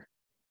hair.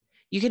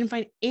 You couldn't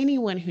find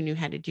anyone who knew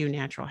how to do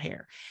natural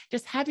hair.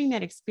 Just having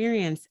that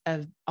experience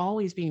of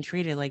always being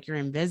treated like you're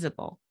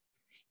invisible,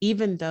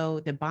 even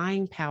though the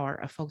buying power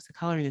of folks of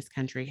color in this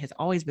country has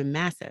always been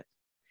massive,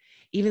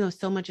 even though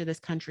so much of this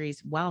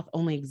country's wealth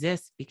only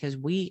exists because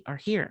we are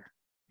here,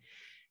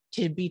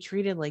 to be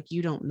treated like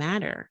you don't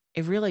matter,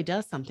 it really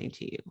does something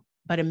to you.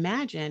 But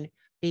imagine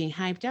being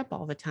hyped up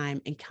all the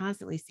time and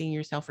constantly seeing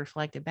yourself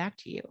reflected back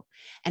to you.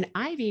 And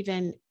I've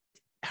even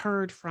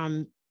heard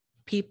from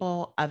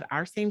people of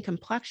our same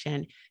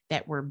complexion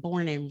that were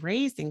born and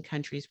raised in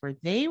countries where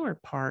they were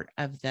part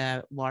of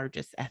the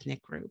largest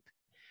ethnic group,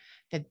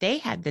 that they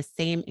had the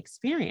same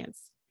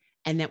experience.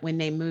 And that when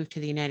they moved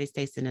to the United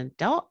States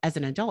as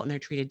an adult and they're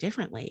treated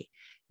differently,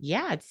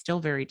 yeah, it's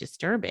still very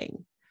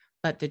disturbing,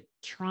 but the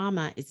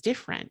trauma is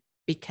different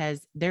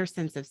because their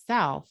sense of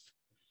self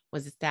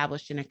was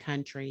established in a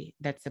country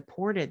that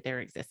supported their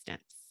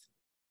existence.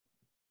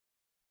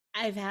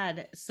 I've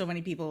had so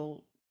many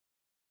people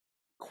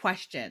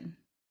question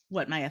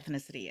what my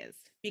ethnicity is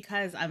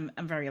because I'm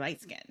very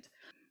light skinned.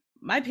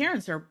 My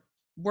parents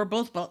were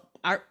both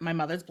my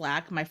mother's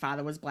black, my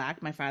father was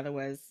black, my father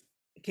was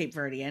Cape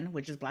Verdean,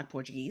 which is Black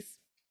Portuguese.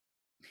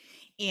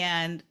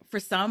 And for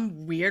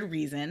some weird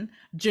reason,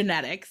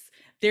 genetics,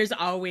 there's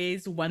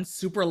always one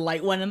super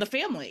light one in the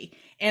family.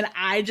 And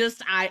I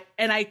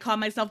call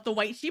myself the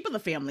white sheep of the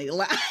family.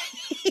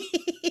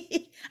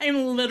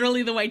 I'm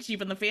literally the white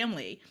sheep in the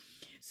family.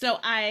 So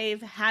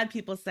I've had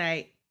people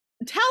say,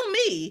 tell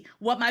me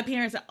what my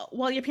parents,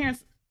 well, your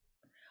parents,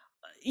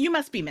 you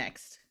must be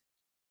mixed.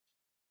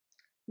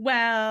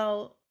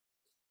 Well,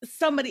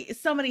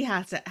 somebody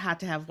had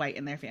to have white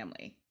in their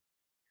family.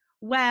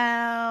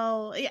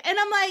 Well, and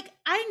I'm like,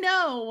 I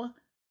know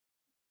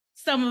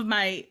some of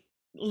my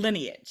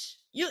lineage.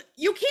 You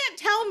can't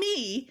tell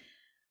me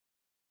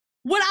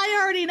what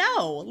I already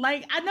know.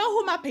 Like, I know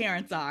who my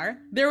parents are.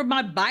 They're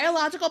my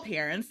biological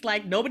parents.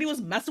 Like, nobody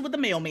was messing with the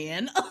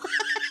mailman.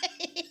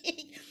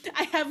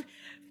 I have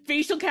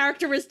facial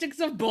characteristics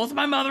of both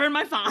my mother and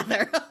my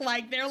father.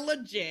 Like, they're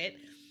legit.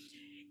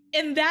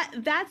 And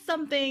that's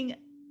something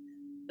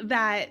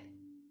that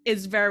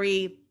is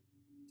very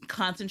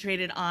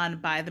concentrated on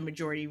by the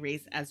majority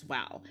race as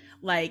well.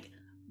 Like,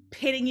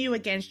 pitting you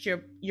against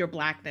your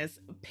blackness,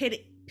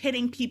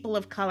 pitting people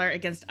of color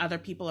against other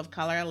people of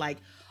color. Like,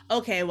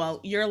 okay, well,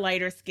 you're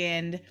lighter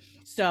skinned,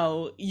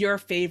 so you're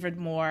favored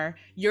more,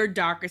 you're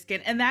darker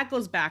skinned. And that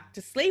goes back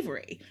to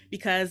slavery,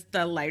 because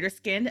the lighter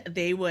skinned,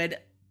 they would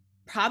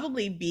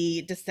probably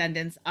be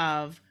descendants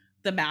of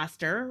the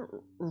master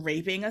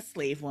raping a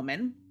slave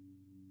woman,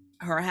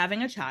 her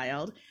having a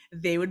child.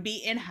 They would be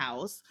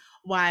in-house,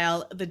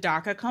 while the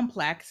darker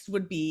complex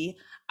would be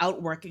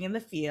out working in the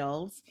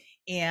fields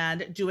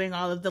and doing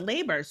all of the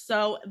labor.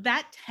 So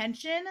that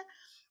tension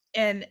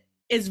and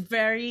is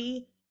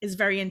very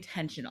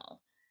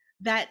intentional.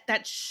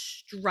 That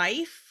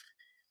strife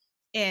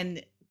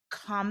and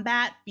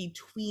combat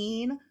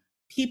between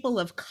people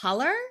of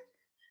color.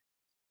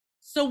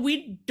 So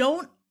we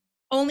don't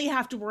only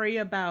have to worry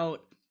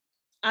about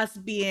us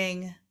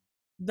being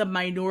the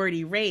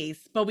minority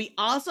race, but we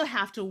also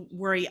have to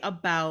worry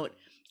about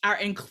our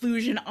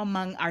inclusion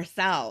among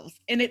ourselves.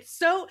 And it's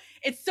so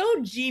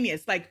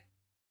genius. Like,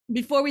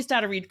 before we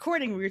started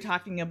recording, we were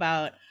talking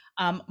about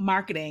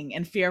marketing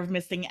and fear of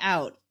missing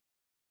out.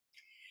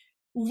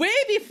 Way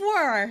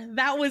before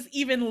that was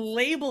even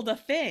labeled a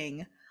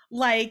thing,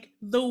 like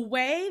the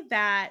way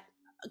that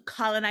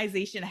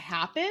colonization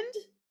happened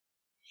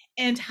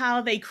and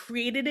how they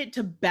created it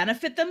to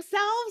benefit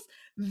themselves,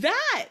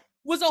 that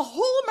was a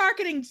whole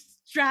marketing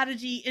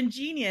strategy and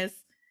genius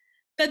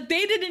that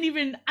they didn't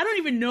even, I don't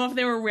even know if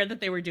they were aware that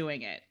they were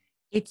doing it.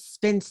 It's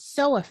been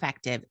so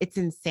effective. It's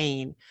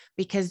insane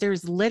because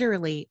there's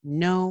literally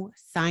no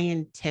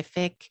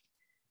scientific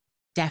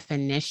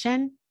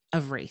definition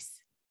of race.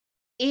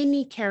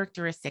 Any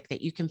characteristic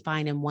that you can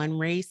find in one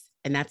race,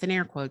 and that's in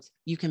air quotes,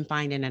 you can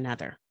find in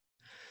another.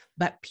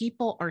 But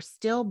people are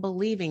still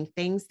believing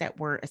things that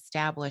were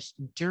established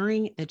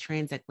during the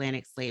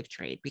transatlantic slave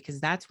trade, because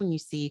that's when you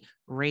see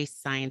race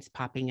science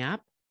popping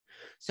up.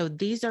 So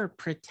these are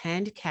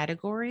pretend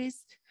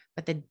categories,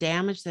 but the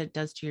damage that it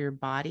does to your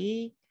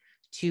body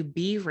to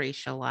be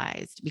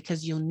racialized,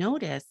 because you'll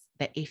notice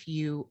that if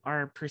you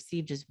are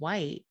perceived as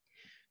white,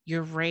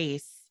 your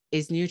race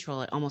is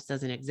neutral. It almost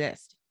doesn't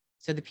exist.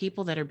 So the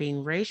people that are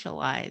being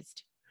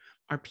racialized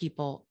are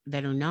people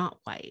that are not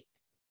white.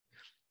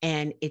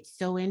 And it's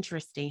so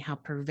interesting how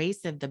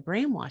pervasive the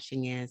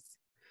brainwashing is,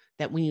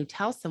 that when you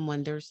tell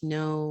someone there's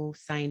no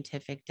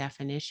scientific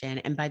definition,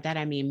 and by that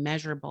I mean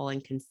measurable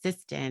and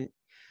consistent,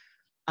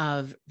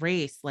 of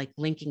race, like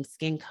linking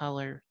skin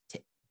color to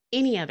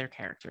any other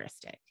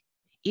characteristic.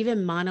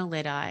 Even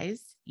monolid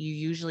eyes, you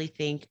usually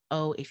think,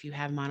 oh, if you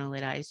have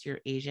monolid eyes, you're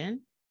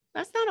Asian.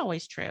 That's not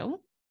always true.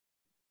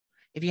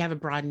 If you have a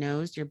broad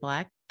nose, you're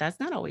Black. That's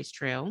not always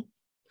true.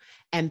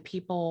 And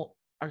people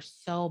are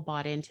so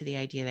bought into the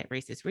idea that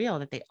race is real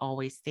that they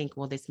always think,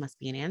 well, this must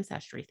be an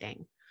ancestry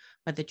thing.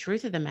 But the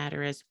truth of the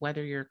matter is,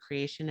 whether you're a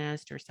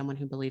creationist or someone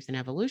who believes in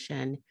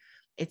evolution,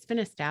 it's been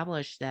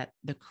established that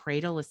the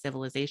cradle of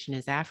civilization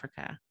is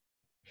Africa.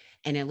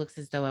 And it looks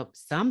as though at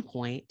some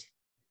point,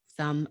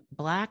 some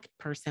Black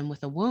person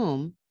with a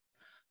womb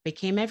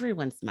became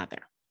everyone's mother.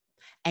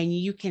 And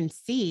you can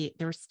see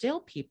there's still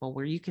people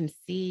where you can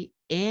see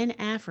in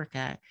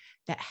Africa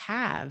that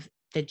have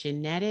the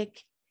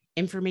genetic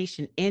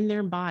information in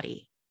their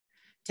body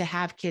to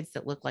have kids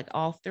that look like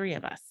all three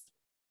of us.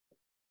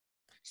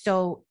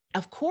 So,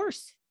 of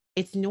course,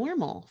 it's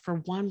normal for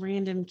one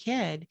random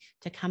kid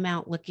to come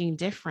out looking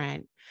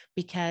different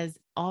because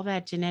all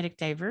that genetic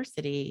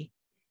diversity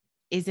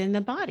is in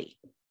the body.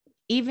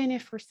 Even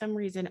if for some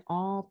reason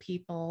all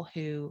people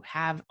who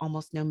have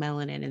almost no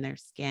melanin in their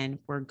skin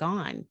were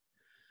gone,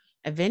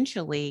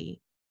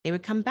 eventually they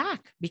would come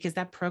back because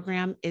that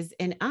program is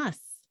in us.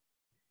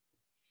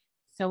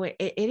 So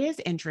it is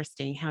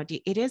interesting how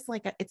it is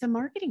like it's a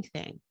marketing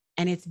thing.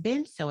 And it's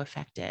been so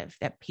effective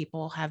that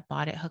people have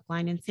bought it hook,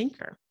 line, and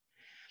sinker.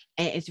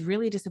 And it's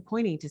really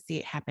disappointing to see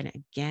it happen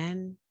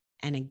again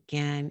and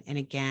again and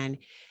again.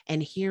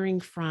 And hearing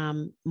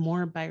from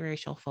more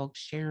biracial folks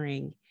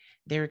sharing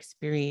their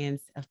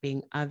experience of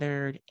being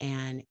othered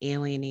and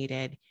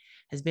alienated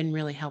has been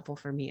really helpful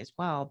for me as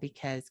well,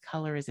 because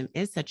colorism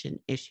is such an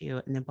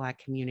issue in the Black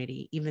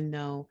community, even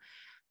though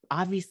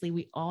obviously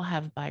we all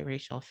have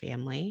biracial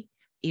family,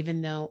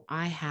 even though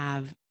I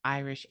have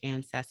Irish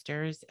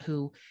ancestors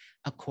who,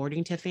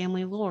 according to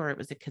family lore, it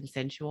was a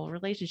consensual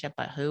relationship,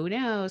 but who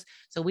knows?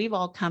 So we've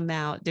all come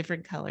out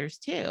different colors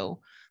too.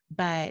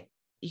 But,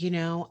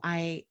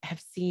 I have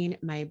seen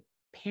my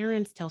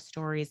parents tell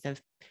stories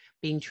of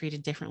being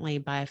treated differently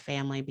by a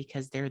family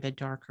because they're the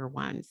darker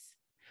ones.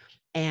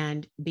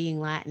 And being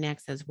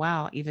Latinx as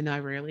well, even though I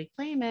rarely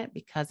claim it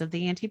because of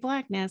the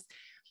anti-Blackness,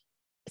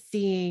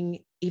 seeing,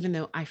 even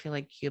though I feel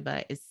like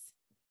Cuba is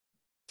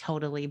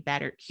totally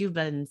better,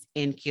 Cubans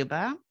in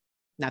Cuba,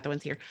 not the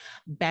ones here,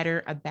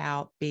 better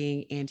about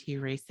being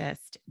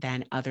anti-racist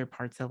than other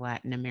parts of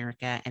Latin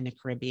America and the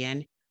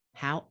Caribbean.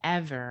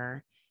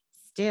 However,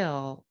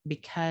 still,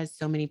 because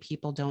so many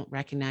people don't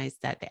recognize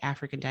that the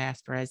African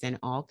diaspora is in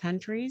all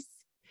countries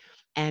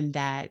and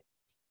that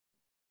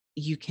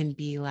you can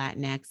be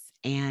Latinx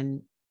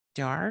and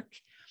dark,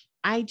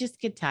 I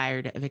just get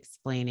tired of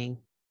explaining.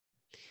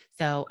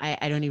 So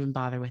I don't even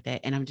bother with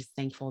it. And I'm just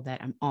thankful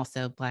that I'm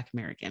also Black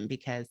American,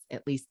 because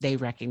at least they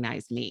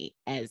recognize me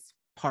as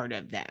part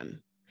of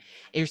them.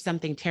 There's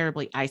something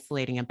terribly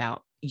isolating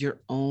about your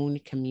own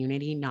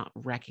community not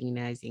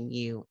recognizing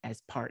you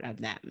as part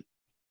of them.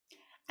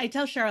 I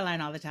tell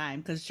Cheryline all the time,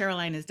 because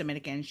Cheryline is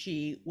Dominican.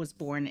 She was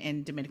born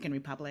in Dominican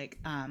Republic.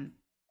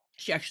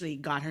 She actually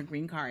got her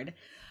green card.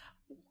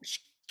 She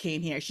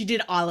came here. She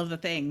did all of the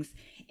things.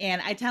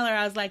 And I tell her,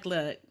 I was like,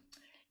 look,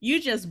 you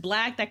just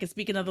Black that can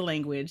speak another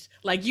language.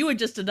 Like, you were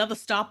just another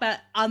stop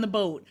on the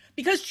boat.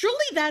 Because truly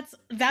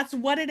that's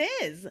what it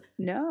is.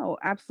 No,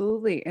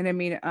 absolutely. And I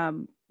mean,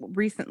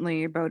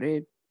 recently, about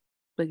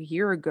like a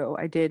year ago,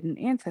 I did an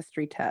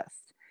ancestry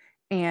test.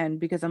 And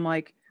because I'm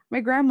like, my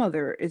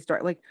grandmother is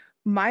dark, like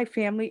my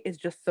family is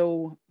just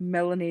so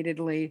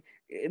melanatedly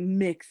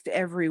mixed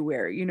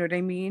everywhere. You know what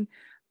I mean?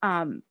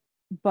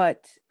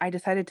 But I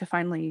decided to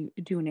finally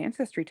do an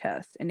ancestry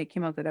test, and it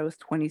came out that I was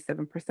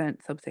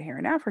 27%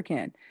 sub-Saharan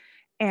African.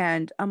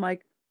 And I'm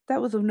like,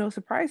 that was of no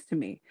surprise to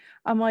me.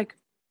 I'm like,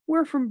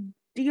 we're from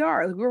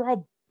DR, like, we were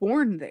all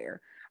born there.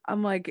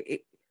 I'm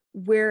like,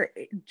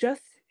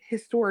 just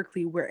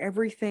historically, where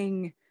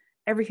everything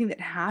that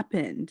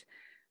happened,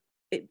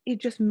 it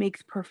just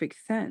makes perfect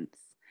sense.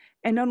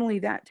 And not only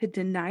that, to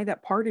deny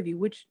that part of you,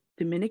 which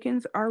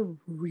Dominicans are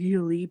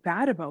really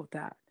bad about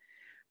that.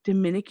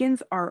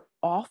 Dominicans are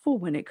awful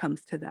when it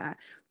comes to that.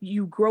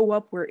 You grow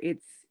up where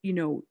it's,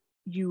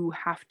 you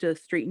have to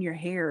straighten your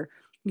hair.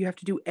 You have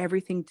to do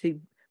everything to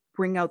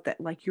bring out that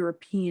like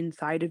European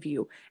side of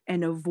you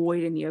and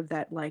avoid any of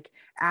that like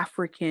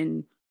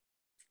African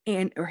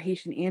or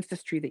Haitian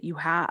ancestry that you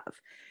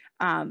have.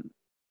 Um,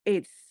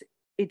 it's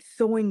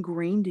so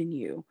ingrained in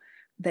you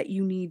that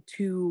you need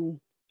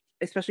to,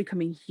 especially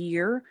coming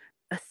here,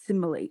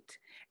 assimilate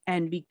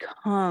and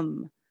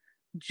become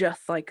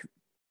just like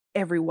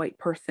every white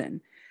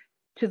person,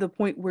 to the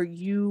point where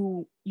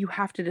you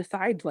have to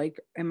decide, like,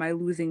 am I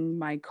losing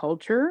my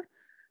culture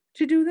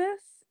to do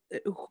this?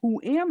 Who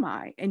am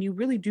I? And you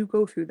really do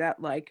go through that,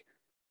 like,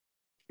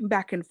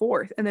 back and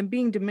forth. And then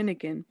being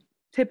Dominican,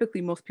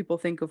 typically most people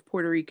think of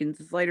Puerto Ricans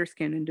as lighter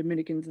skin and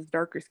Dominicans as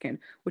darker skin,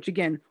 which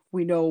again,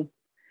 we know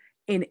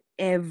in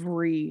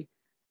every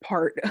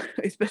part,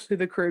 especially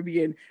the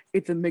Caribbean,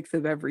 it's a mix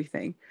of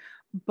everything.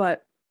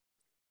 But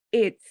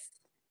it's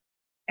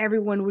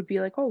everyone would be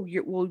like, "Oh,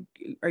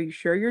 are you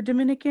sure you're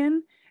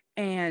Dominican?"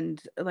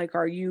 And like,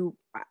 "Are you?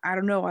 I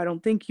don't know. I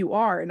don't think you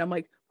are." And I'm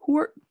like, "Who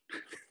are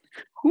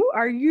who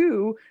are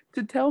you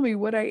to tell me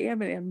what I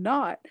am and am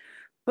not?"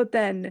 But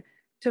then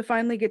to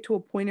finally get to a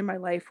point in my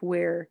life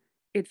where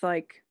it's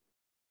like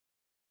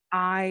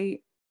I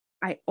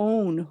I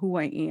own who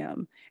I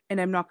am,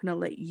 and I'm not going to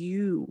let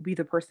you be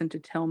the person to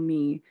tell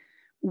me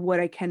what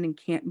I can and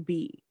can't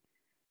be.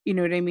 You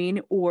know what I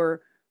mean?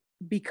 Or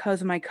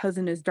because my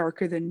cousin is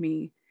darker than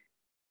me,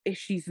 if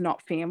she's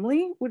not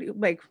family,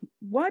 like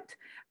what?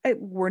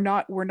 We're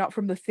not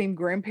from the same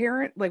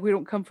grandparent. Like we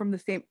don't come from the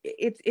same.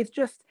 It's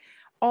just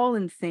all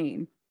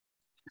insane.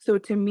 So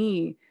to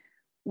me,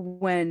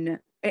 and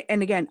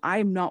again,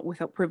 I'm not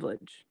without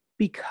privilege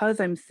because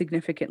I'm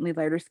significantly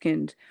lighter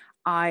skinned.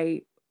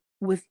 I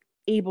was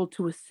able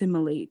to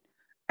assimilate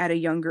at a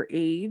younger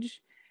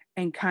age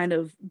and kind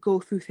of go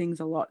through things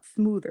a lot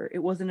smoother. It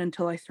wasn't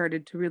until I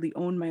started to really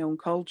own my own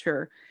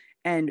culture,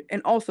 and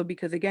also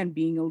because again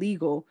being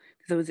illegal,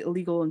 because I was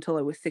illegal until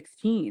I was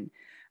 16.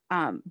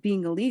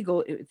 Being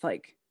illegal, it's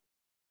like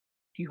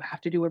you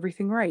have to do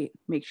everything right.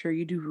 Make sure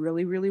you do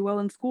really, really well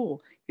in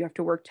school. You have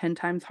to work 10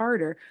 times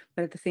harder,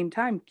 but at the same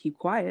time, keep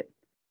quiet.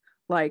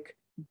 Like,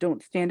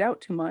 don't stand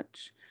out too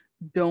much.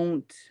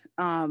 Don't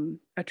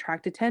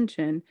attract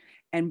attention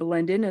and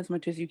blend in as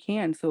much as you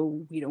can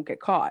so you don't get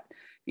caught.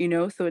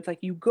 So it's like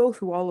you go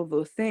through all of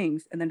those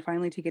things and then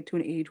finally to get to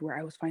an age where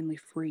I was finally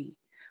free,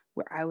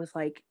 where I was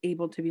like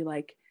able to be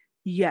like,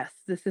 yes,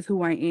 this is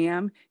who I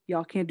am.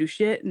 Y'all can't do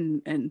shit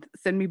and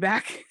send me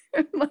back.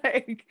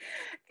 Like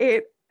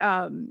it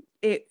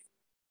it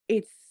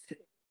it's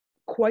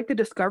quite the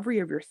discovery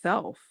of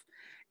yourself.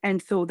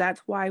 And so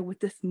that's why with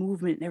this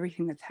movement and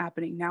everything that's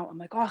happening now, I'm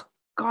like, oh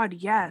God,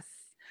 yes.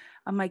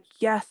 I'm like,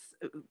 yes,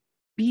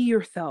 be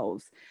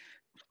yourselves.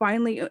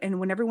 Finally, and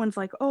when everyone's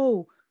like,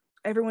 oh,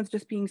 everyone's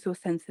just being so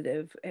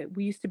sensitive.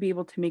 We used to be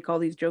able to make all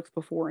these jokes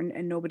before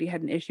and nobody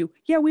had an issue.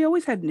 Yeah, we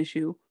always had an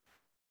issue.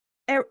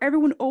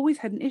 Everyone always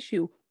had an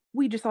issue.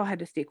 We just all had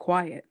to stay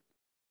quiet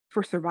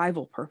for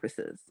survival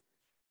purposes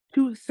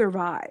to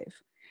survive.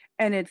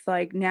 And it's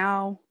like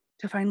now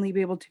to finally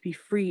be able to be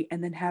free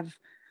and then have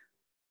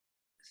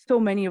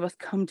so many of us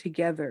come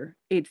together.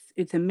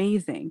 It's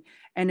amazing.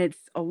 And it's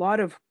a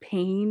lot of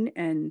pain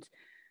and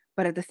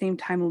but at the same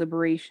time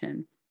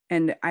liberation.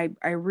 And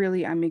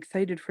I'm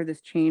excited for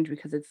this change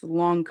because it's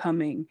long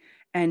coming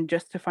and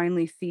just to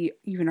finally see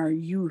even our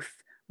youth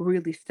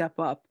really step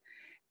up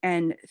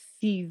and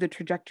see the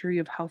trajectory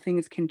of how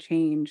things can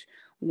change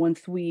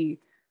once we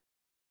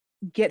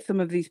get some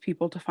of these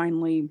people to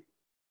finally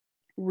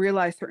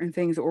realize certain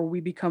things or we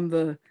become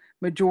the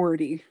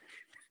majority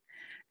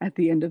at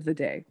the end of the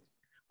day.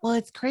 Well,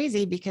 it's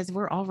crazy because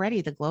we're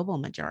already the global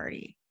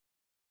majority.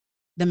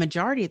 The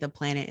majority of the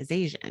planet is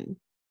Asian.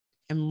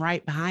 And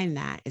right behind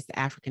that is the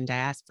African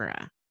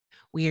diaspora.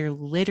 We are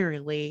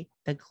literally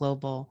the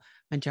global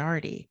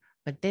majority.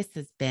 But this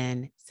has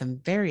been some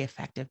very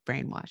effective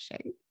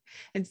brainwashing.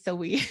 And so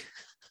we're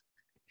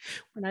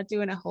not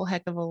doing a whole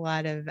heck of a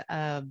lot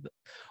of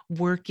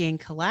working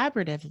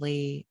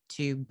collaboratively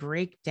to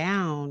break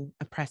down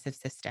oppressive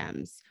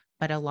systems.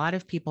 But a lot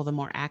of people, the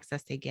more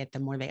access they get, the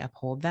more they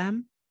uphold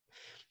them.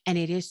 And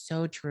it is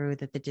so true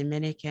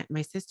that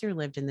my sister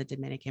lived in the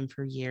Dominican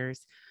for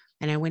years,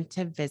 and I went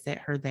to visit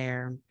her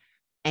there.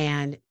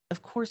 And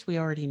of course, we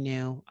already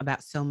knew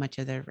about so much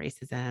of the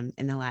racism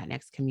in the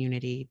Latinx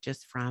community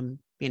just from,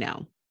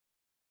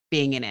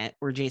 being in it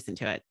or adjacent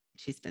to it.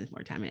 She spends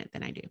more time in it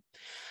than I do.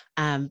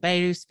 But I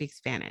do speak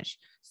Spanish.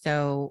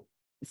 So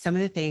some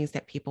of the things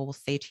that people will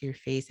say to your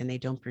face and they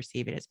don't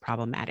perceive it as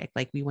problematic.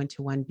 Like we went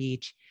to one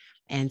beach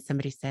and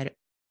somebody said,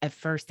 at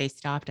first they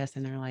stopped us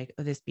and they're like,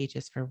 oh, this beach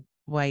is for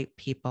white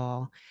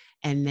people.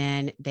 And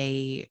then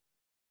they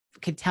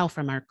could tell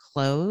from our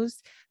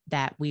clothes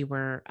that we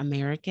were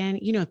American.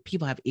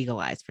 People have eagle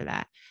eyes for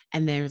that.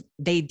 And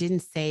they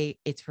didn't say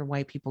it's for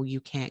white people, you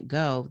can't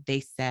go. They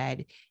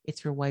said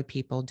it's for white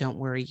people, don't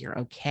worry, you're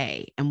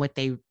okay. And what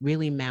they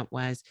really meant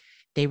was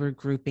they were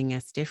grouping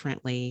us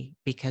differently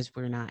because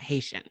we're not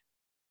Haitian.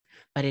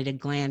 But at a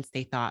glance,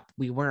 they thought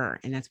we were.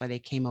 And that's why they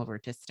came over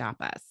to stop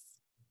us.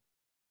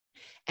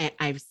 And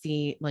I've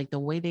seen like the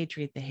way they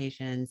treat the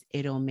Haitians,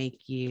 it'll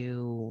make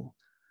you,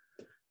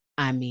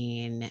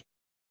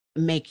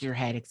 make your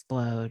head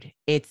explode.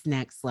 It's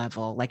next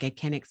level. Like I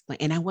can't explain.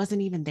 And I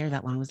wasn't even there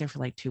that long. I was there for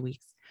like 2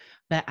 weeks.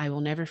 But I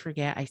will never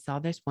forget, I saw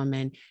this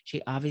woman.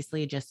 She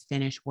obviously just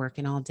finished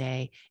working all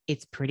day.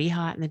 It's pretty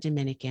hot in the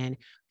Dominican.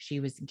 She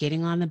was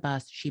getting on the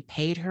bus. She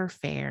paid her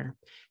fare.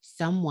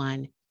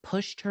 Someone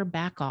pushed her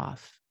back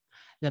off.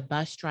 The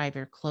bus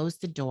driver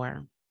closed the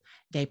door.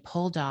 They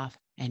pulled off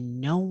and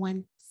no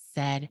one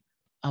said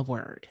a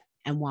word.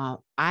 And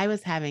while I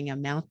was having a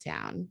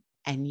meltdown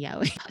and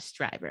yelling at the bus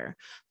driver.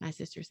 My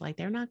sister's like,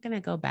 they're not going to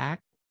go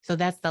back. So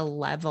that's the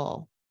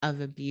level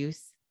of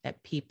abuse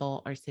that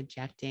people are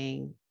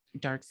subjecting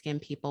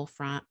dark-skinned people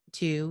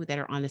to that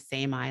are on the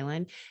same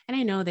island. And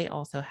I know they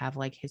also have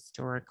like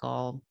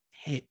historical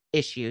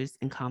issues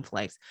and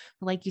conflicts.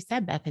 But like you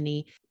said,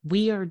 Bethany,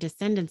 we are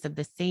descendants of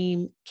the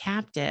same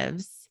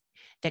captives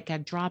that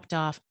got dropped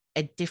off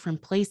at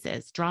different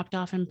places, dropped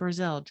off in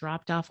Brazil,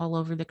 dropped off all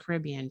over the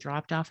Caribbean,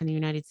 dropped off in the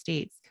United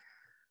States.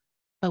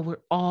 But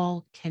we're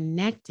all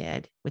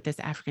connected with this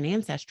African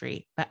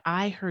ancestry. But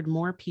I heard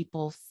more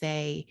people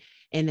say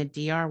in the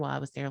DR while I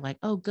was there, like,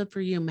 oh, good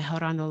for you,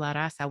 mejorando la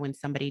raza, when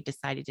somebody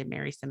decided to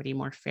marry somebody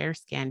more fair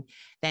skinned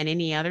than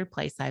any other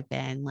place I've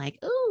been, like,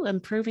 oh,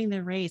 improving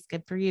the race,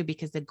 good for you,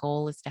 because the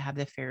goal is to have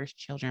the fairest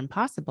children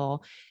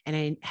possible. And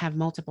I have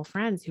multiple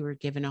friends who were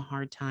given a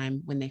hard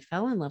time when they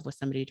fell in love with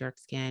somebody dark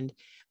skinned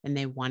and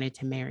they wanted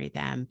to marry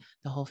them.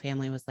 The whole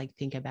family was like,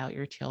 think about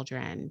your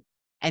children.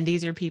 And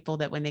these are people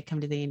that when they come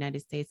to the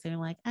United States, they're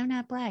like, I'm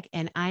not Black.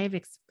 And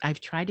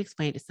I've tried to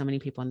explain it to so many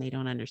people and they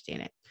don't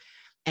understand it.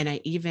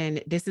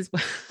 And this is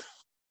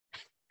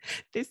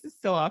this is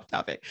so off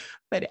topic,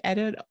 but at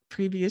a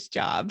previous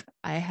job,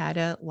 I had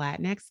a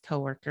Latinx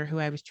coworker who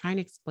I was trying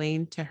to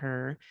explain to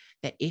her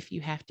that if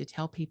you have to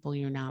tell people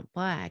you're not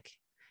Black,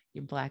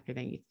 you're Blacker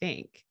than you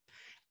think.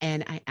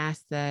 And I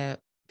asked the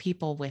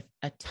people with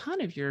a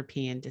ton of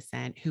European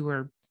descent who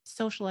were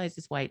socialized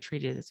as white,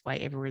 treated as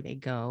white everywhere they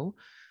go,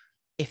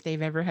 if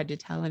they've ever had to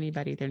tell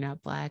anybody they're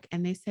not Black.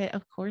 And they said,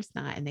 of course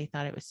not. And they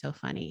thought it was so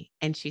funny.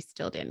 And she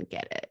still didn't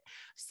get it.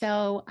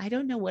 So I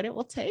don't know what it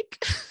will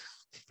take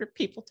for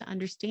people to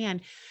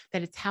understand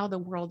that it's how the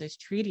world is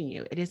treating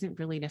you. It isn't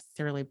really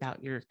necessarily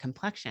about your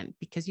complexion,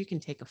 because you can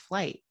take a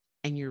flight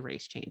and your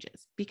race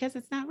changes, because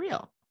it's not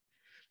real.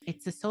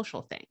 It's a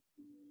social thing.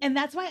 And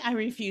that's why I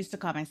refuse to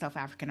call myself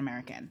African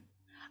American.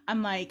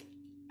 I'm like,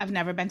 I've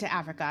never been to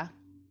Africa.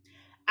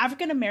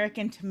 African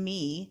American to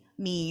me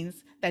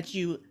means that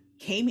you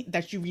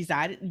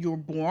were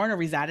born or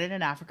resided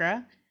in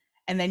Africa,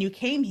 and then you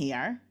came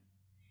here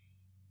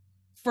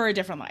for a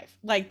different life.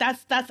 Like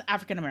that's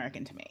African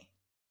American to me.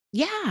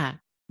 Yeah,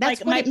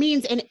 that's like what it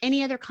means in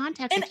any other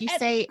context. If you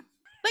say,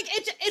 like,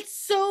 it's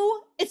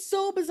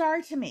so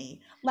bizarre to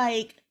me.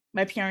 Like,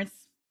 my parents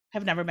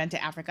have never been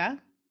to Africa.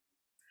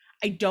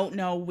 I don't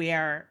know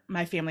where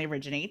my family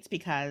originates,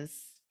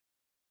 because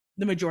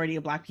the majority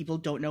of Black people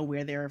don't know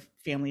where their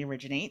family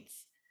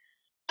originates.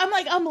 I'm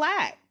like, I'm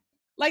Black.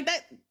 Like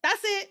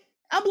that's it.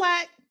 I'm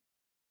Black.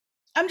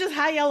 I'm just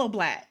high yellow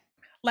Black.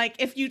 Like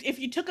if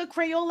you took a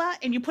Crayola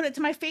and you put it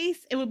to my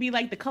face, it would be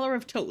like the color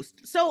of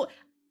toast. So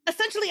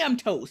essentially I'm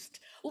toast.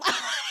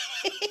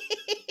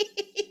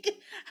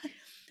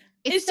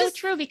 It's so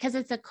true, because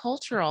it's a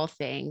cultural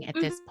thing at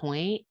this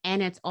point,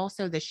 and it's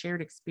also the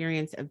shared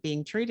experience of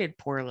being treated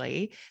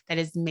poorly that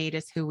has made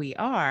us who we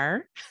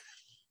are.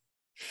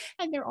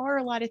 And there are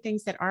a lot of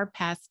things that are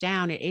passed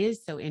down. It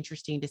is so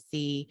interesting to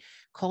see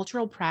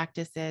cultural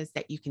practices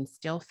that you can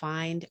still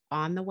find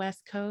on the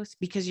West Coast,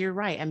 because you're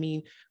right. I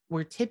mean,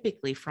 we're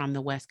typically from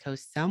the West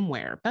Coast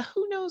somewhere, but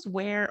who knows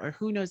where, or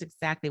who knows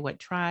exactly what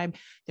tribe.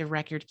 The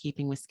record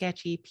keeping was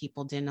sketchy.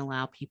 People didn't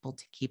allow people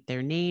to keep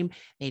their name.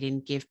 They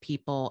didn't give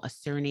people a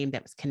surname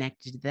that was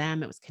connected to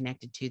them. It was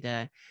connected to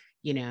the,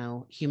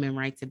 human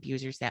rights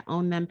abusers that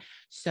own them.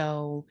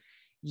 So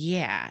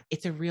yeah,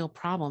 it's a real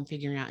problem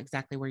figuring out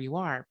exactly where you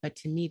are. But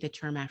to me, the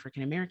term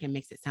African American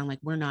makes it sound like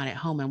we're not at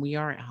home, and we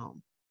are at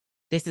home.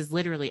 This is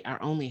literally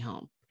our only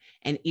home.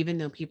 And even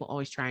though people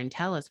always try and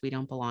tell us we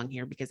don't belong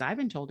here, because I've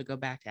been told to go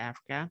back to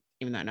Africa,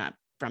 even though I'm not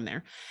from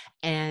there.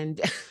 And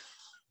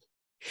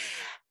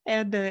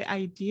and the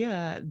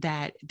idea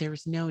that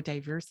there's no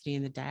diversity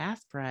in the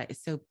diaspora is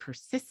so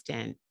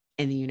persistent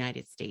in the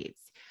United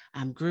States.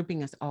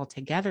 Grouping us all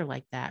together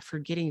like that,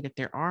 forgetting that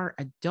there are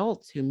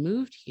adults who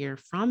moved here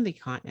from the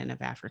continent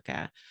of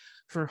Africa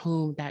for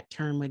whom that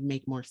term would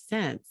make more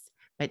sense.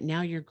 But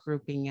now you're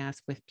grouping us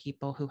with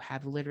people who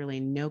have literally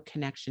no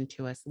connection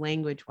to us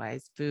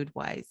language-wise,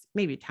 food-wise,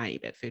 maybe a tiny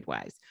bit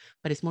food-wise,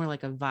 but it's more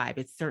like a vibe.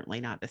 It's certainly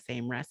not the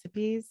same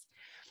recipes.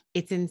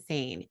 It's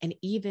insane. And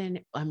even,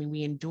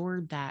 we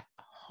endured that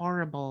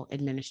horrible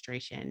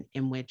administration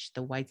in which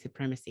the white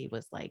supremacy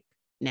was like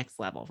next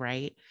level,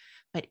 right?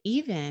 But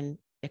even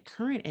the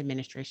current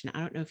administration, I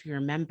don't know if you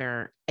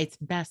remember, it's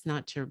best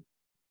not to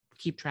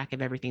keep track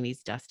of everything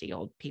these dusty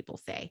old people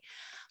say.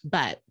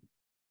 But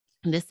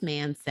this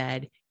man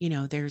said,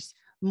 there's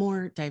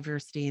more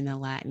diversity in the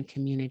Latin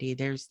community.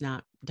 There's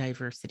not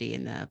diversity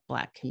in the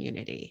Black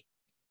community.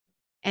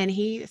 And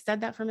he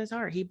said that from his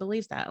heart. He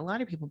believes that. A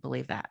lot of people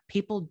believe that.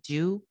 People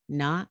do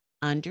not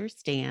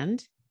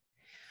understand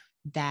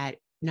that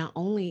not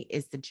only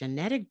is the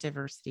genetic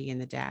diversity in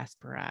the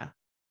diaspora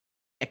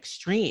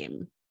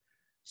extreme,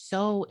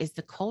 so is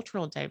the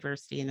cultural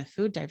diversity and the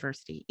food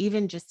diversity,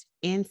 even just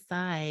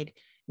inside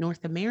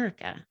North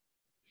America.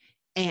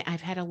 And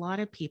I've had a lot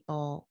of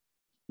people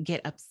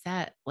get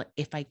upset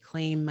if I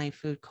claim my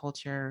food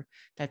culture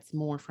that's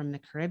more from the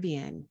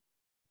Caribbean,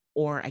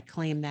 or I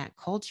claim that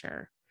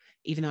culture,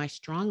 even though I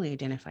strongly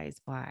identify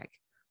as Black.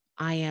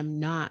 I am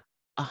not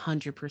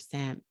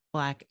 100%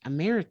 Black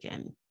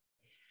American,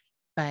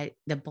 but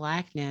the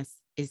Blackness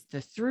is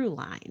the through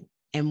line.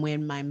 And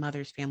when my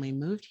mother's family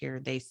moved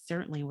here, they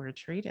certainly were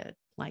treated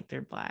like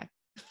they're Black.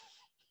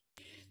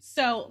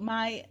 So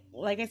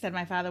like I said,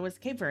 my father was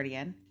Cape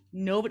Verdean.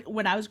 Nobody,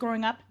 when I was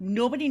growing up,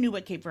 nobody knew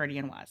what Cape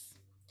Verdean was.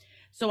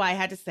 So I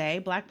had to say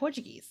Black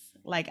Portuguese.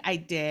 Like I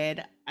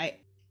did.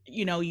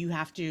 You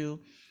have to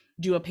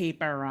do a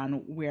paper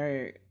on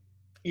where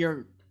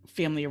your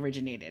family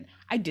originated.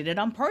 I did it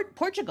on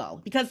Portugal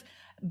because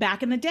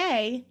back in the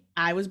day,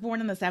 I was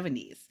born in the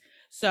 70s.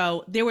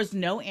 So there was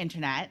no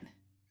internet.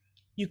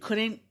 You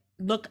couldn't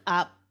look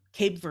up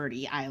Cape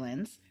Verde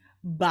Islands,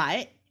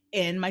 but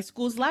in my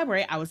school's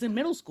library, I was in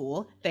middle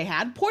school, they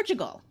had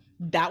Portugal.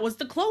 That was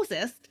the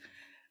closest.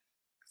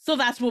 So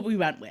that's what we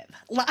went with.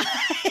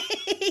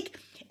 Like,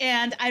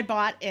 and I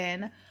bought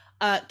in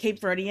a Cape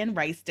Verdean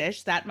rice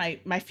dish that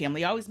my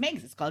family always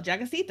makes. It's called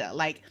jagasita.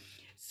 Like,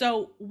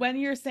 so when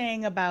you're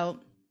saying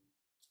about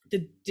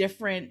the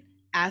different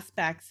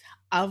aspects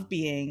of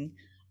being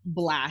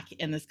Black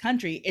in this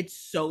country, it's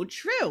so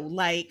true.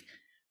 Like,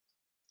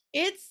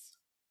 it's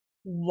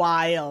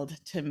wild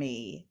to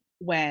me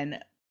when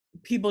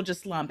people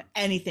just lump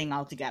anything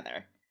all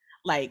together.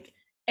 Like,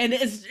 and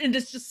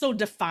it's just so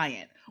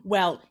defiant.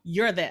 Well,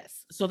 you're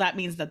this, so that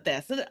means that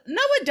this. No,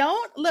 it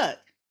don't. Look,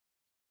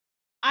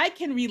 I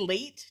can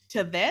relate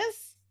to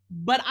this,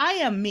 but I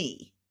am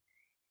me.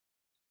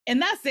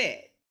 And that's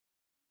it.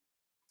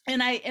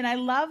 And I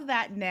love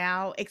that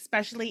now,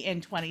 especially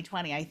in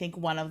 2020. I think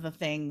one of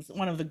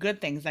the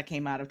good things that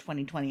came out of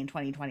 2020 and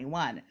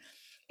 2021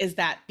 is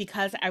that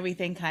because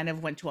everything kind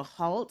of went to a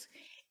halt,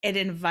 it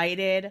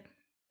invited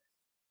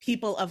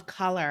people of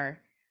color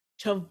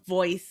to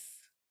voice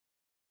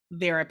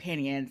their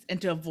opinions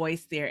and to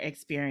voice their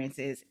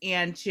experiences,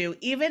 and to,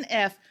 even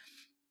if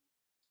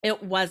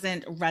it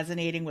wasn't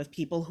resonating with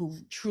people who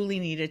truly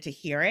needed to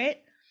hear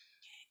it,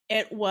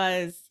 it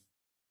was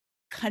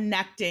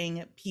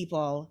connecting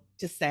people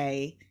to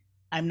say,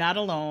 I'm not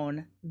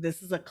alone.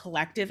 This is a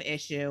collective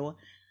issue.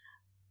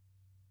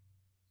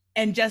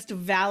 And just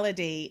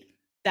validate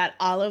that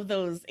all of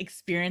those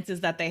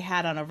experiences that they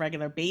had on a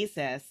regular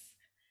basis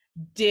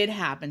did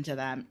happen to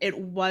them. It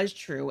was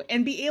true.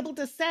 And be able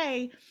to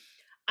say,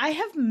 I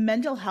have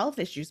mental health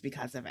issues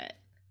because of it.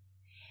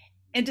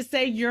 And to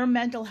say your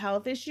mental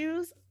health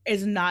issues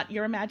is not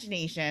your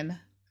imagination.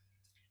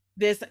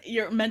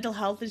 Your mental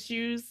health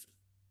issues,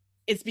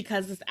 it's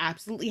because this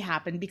absolutely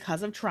happened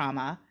because of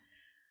trauma.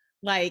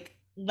 Like,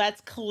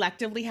 let's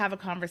collectively have a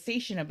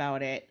conversation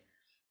about it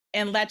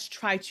and let's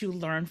try to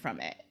learn from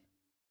it.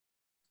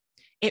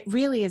 It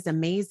really is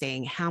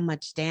amazing how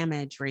much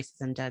damage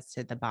racism does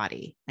to the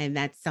body. And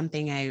that's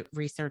something I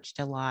researched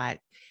a lot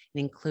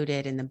and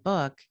included in the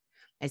book,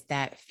 is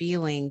that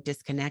feeling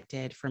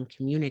disconnected from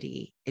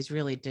community is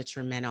really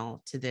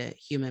detrimental to the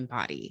human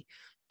body.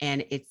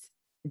 And it's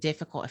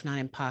difficult, if not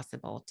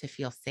impossible, to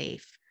feel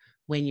safe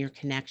when your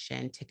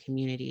connection to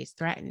community is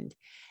threatened.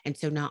 And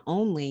so not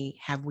only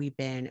have we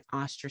been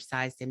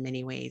ostracized in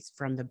many ways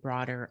from the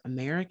broader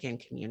American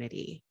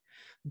community,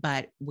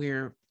 but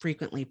we're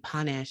frequently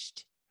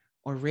punished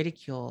or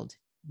ridiculed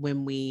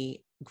when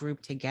we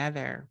group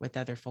together with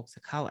other folks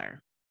of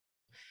color.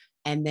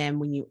 And then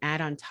when you add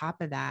on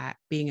top of that,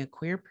 being a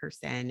queer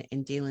person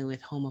and dealing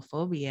with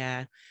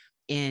homophobia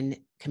in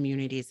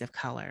communities of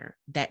color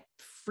that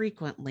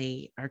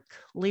frequently are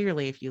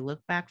clearly, if you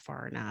look back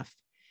far enough,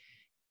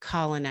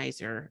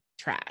 colonizer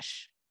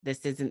trash.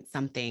 This isn't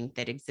something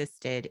that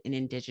existed in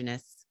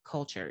Indigenous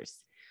cultures.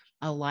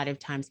 A lot of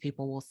times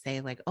people will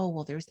say like, oh,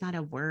 well, there's not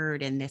a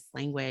word in this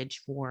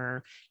language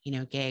for,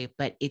 gay,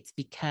 but it's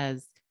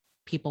because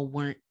people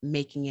weren't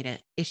making it an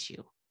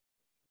issue.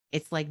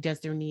 It's like, does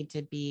there need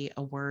to be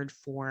a word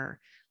for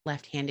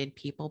left-handed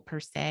people per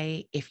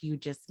se? If you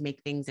just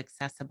make things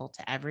accessible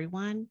to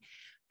everyone,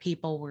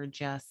 people were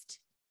just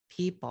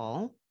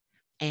people.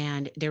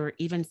 And there were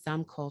even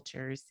some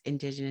cultures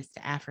indigenous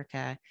to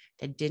Africa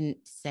that didn't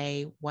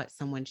say what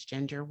someone's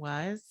gender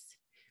was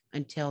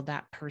until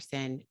that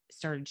person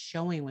started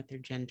showing what their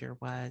gender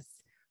was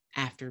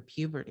after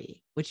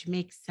puberty, which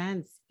makes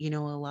sense. A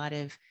lot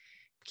of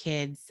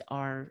kids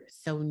are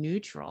so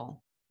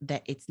neutral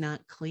that it's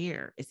not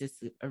clear. Is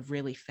this a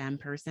really femme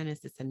person? Is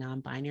this a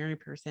non-binary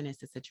person? Is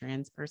this a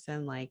trans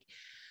person? Like,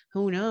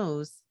 who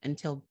knows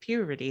until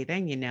puberty,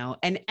 then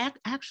And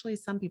actually,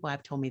 some people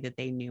have told me that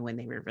they knew when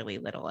they were really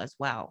little as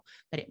well.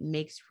 But it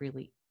makes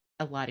really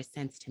a lot of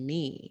sense to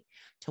me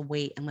to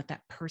wait and let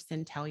that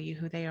person tell you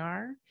who they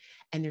are.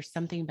 And there's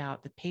something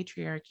about the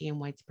patriarchy and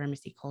white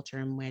supremacy culture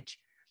in which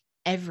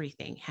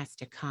everything has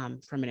to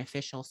come from an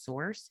official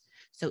source.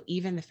 So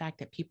even the fact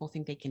that people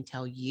think they can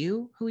tell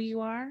you who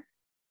you are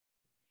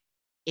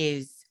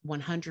is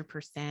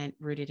 100%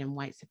 rooted in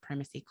white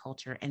supremacy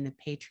culture. And the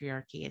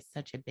patriarchy is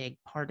such a big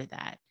part of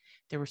that.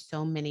 There were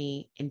so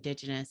many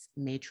indigenous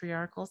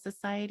matriarchal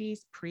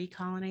societies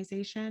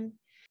pre-colonization.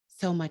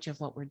 So much of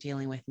what we're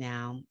dealing with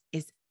now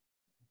is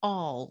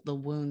all the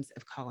wounds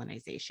of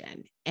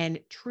colonization. And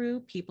true,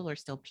 people are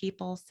still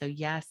people. So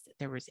yes,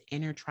 there was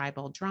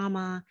intertribal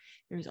drama.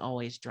 There's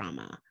always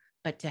drama.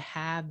 But to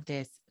have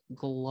this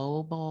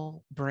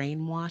global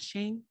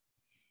brainwashing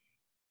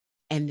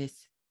and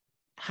this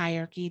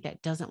hierarchy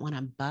that doesn't want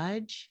to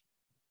budge,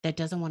 that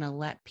doesn't want to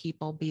let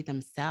people be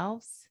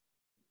themselves,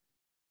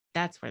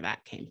 that's where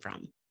that came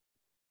from.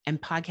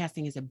 And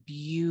podcasting is a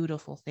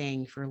beautiful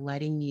thing for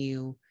letting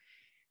you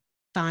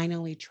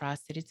finally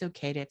trust that it's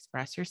okay to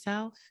express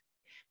yourself.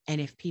 And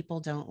if people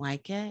don't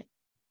like it,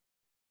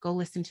 go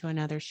listen to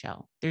another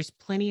show. There's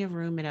plenty of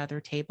room at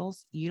other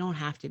tables. You don't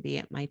have to be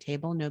at my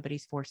table.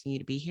 Nobody's forcing you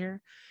to be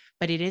here.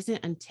 But it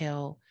isn't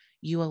until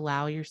you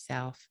allow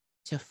yourself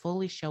to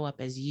fully show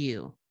up as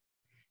you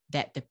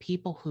that the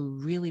people who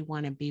really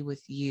want to be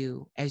with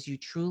you as you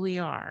truly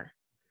are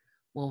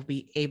will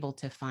be able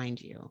to find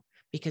you.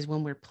 Because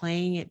when we're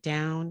playing it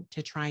down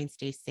to try and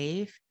stay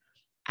safe,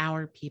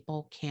 our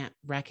people can't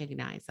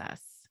recognize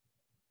us.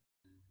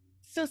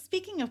 So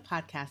speaking of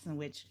podcasts in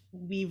which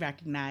we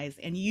recognize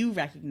and you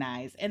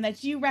recognize and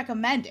that you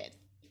recommended,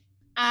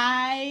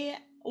 I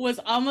was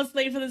almost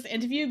late for this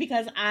interview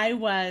because I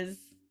was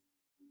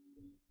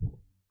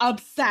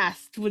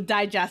obsessed with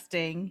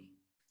digesting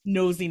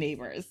Nosy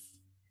Neighbors.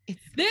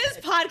 This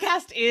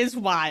podcast is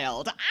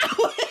wild.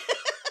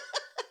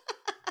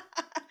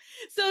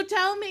 So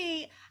tell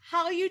me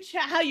how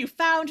you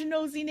found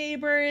Nosy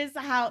Neighbors,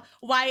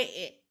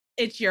 why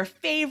it's your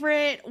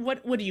favorite,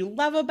 what do you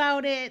love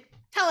about it?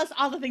 Tell us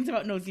all the things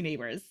about Nosy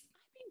Neighbors.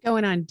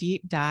 Going on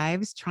deep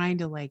dives, trying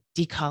to like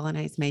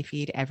decolonize my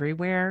feed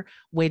everywhere,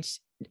 which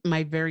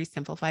my very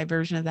simplified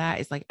version of that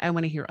is like, I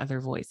want to hear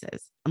other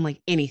voices. I'm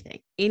like,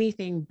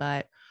 anything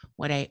but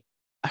what I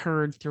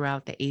heard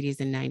throughout the 80s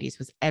and 90s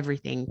was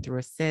everything through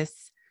a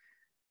cis,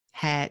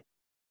 het,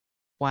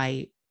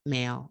 white,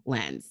 male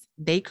lens.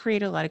 They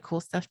create a lot of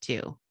cool stuff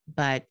too,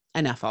 but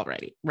enough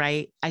already,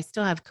 right? I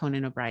still have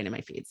Conan O'Brien in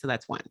my feed, so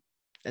that's one.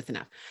 That's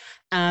enough.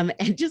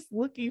 And just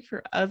looking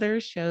for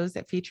other shows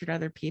that featured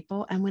other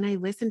people. And when I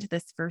listened to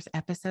this first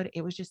episode,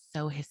 it was just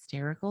so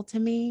hysterical to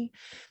me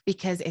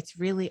because it's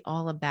really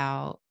all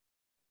about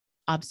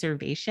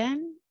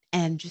observation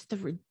and just the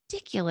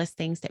ridiculous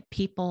things that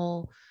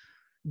people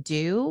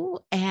do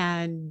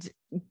and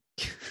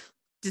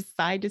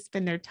decide to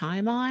spend their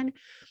time on,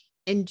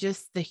 and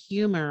just the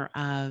humor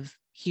of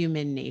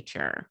human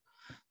nature,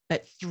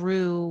 but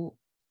through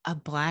a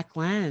Black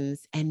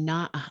lens and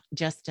not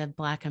just a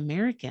Black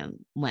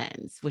American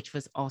lens, which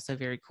was also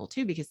very cool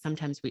too, because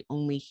sometimes we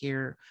only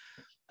hear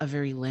a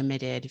very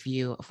limited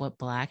view of what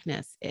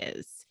Blackness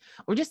is,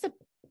 or just a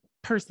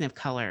person of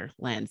color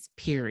lens,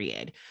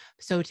 period.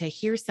 So to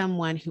hear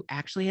someone who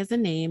actually has a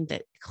name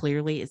that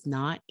clearly is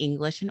not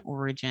English in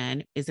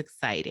origin is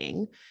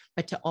exciting,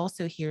 but to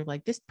also hear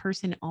like this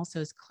person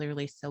also is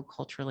clearly so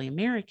culturally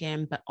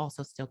American, but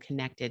also still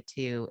connected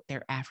to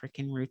their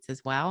African roots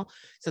as well.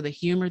 So the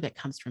humor that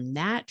comes from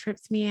that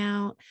trips me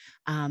out.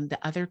 The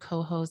other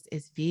co-host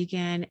is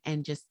vegan,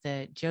 and just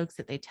the jokes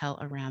that they tell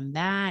around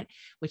that,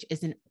 which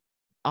isn't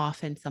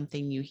often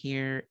something you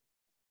hear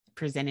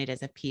presented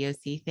as a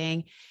POC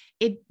thing.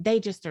 They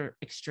just are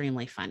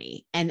extremely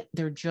funny, and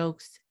their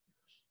jokes,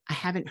 I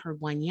haven't heard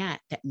one yet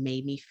that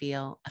made me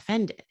feel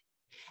offended.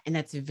 And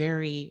that's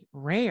very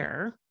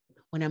rare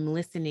when I'm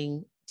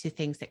listening to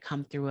things that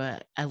come through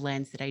a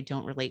lens that I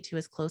don't relate to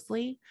as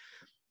closely.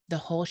 The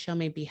whole show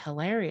may be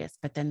hilarious,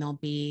 but then there'll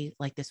be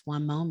like this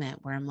one moment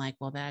where I'm like,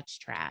 well, that's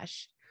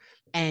trash.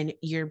 And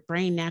your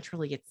brain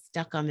naturally gets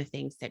stuck on the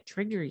things that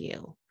trigger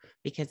you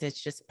because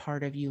it's just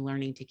part of you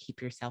learning to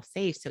keep yourself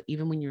safe. So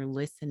even when you're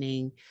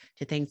listening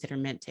to things that are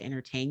meant to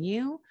entertain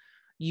you,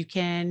 you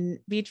can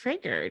be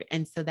triggered.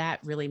 And so that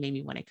really made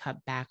me want to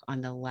cut back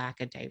on the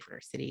lack of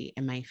diversity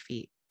in my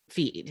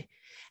feed.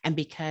 And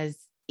because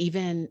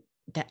even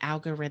the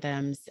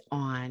algorithms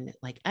on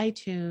like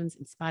iTunes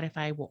and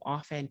Spotify will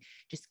often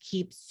just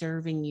keep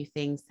serving you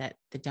things that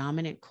the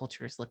dominant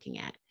culture is looking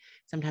at.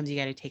 Sometimes you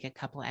got to take a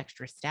couple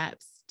extra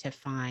steps to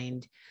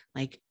find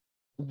like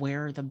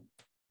where the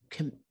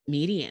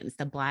comedians,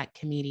 the Black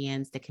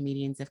comedians, the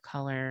comedians of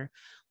color,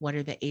 what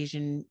are the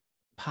Asian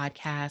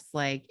podcasts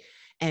like?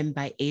 And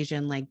by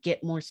Asian, like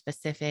get more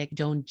specific.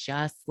 Don't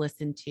just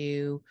listen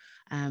to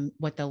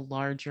what the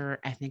larger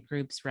ethnic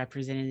groups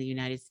represented in the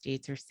United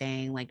States are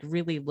saying. Like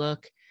really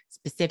look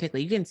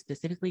specifically. You can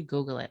specifically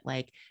Google it,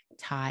 like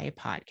Thai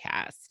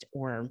podcast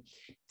or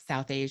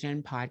South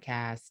Asian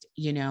podcast,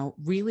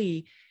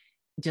 really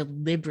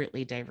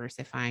deliberately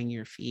diversifying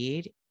your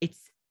feed. It's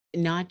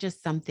not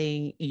just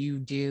something you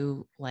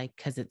do like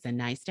because it's a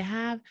nice to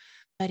have,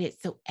 but it's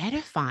so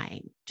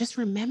edifying. Just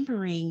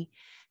remembering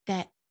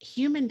that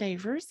human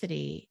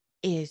diversity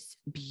is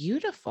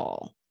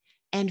beautiful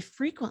and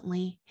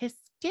frequently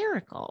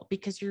hysterical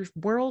because your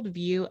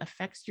worldview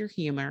affects your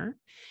humor.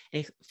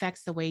 It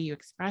affects the way you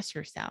express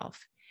yourself.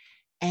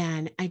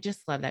 And I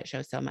just love that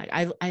show so much.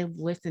 I've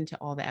listened to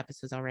all the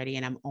episodes already,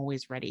 and I'm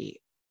always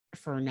ready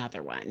for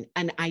another one.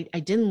 And I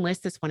didn't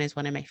list this one as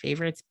one of my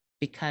favorites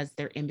because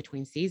they're in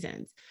between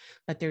seasons,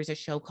 but there's a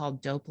show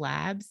called Dope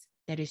Labs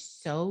that is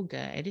so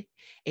good.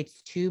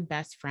 It's two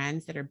best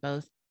friends that are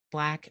both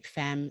Black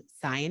femme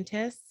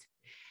scientists,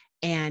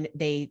 and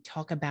they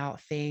talk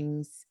about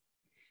things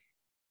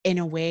in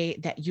a way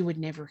that you would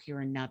never hear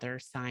another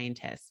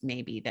scientist,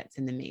 maybe that's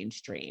in the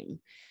mainstream.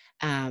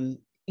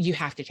 You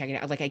have to check it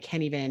out. Like, I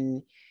can't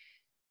even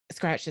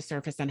scratch the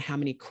surface on how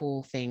many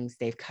cool things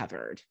they've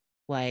covered,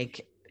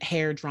 like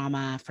hair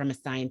drama from a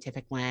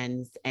scientific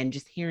lens, and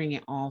just hearing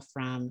it all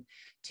from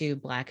two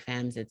Black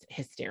femmes. It's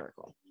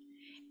hysterical.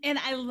 And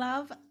I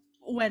love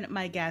when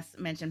my guests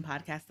mention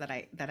podcasts that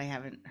I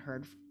haven't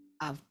heard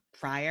of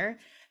prior,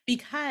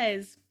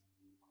 because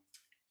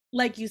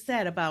like you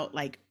said about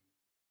like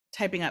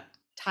typing up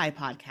Thai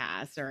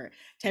podcasts or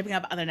typing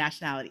up other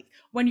nationalities,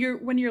 when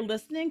you're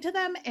listening to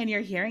them and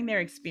you're hearing their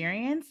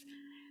experience,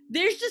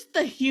 there's just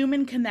the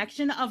human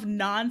connection of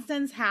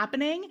nonsense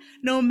happening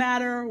no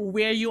matter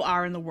where you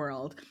are in the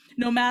world,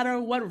 no matter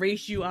what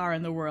race you are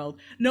in the world,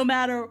 no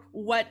matter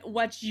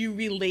what you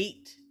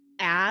relate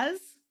as.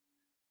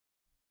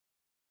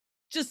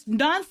 Just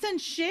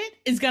nonsense shit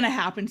is gonna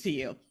happen to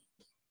you.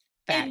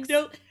 Facts.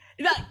 And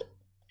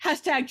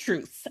hashtag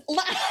truths.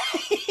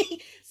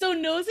 So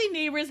Nosy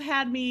Neighbors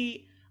had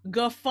me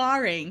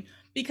guffawing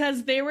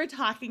because they were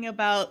talking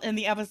about, in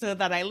the episode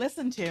that I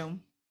listened to,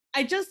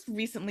 I just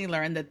recently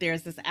learned that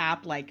there's this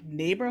app like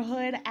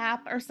Neighborhood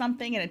app or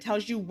something, and it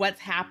tells you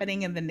what's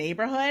happening in the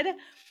neighborhood.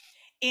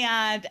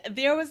 And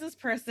there was this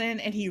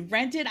person and he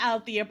rented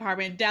out the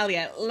apartment.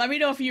 Dahlia, let me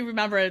know if you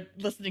remember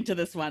listening to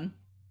this one.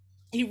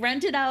 He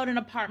rented out an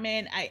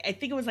apartment. I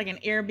think it was like an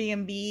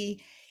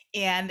Airbnb,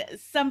 and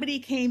somebody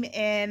came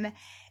in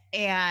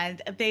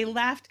and they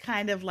left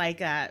kind of like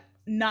a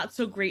not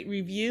so great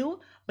review,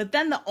 but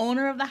then the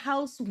owner of the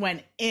house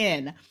went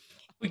in.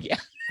 Oh, yeah.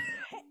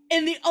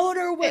 And the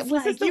owner was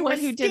like, the you one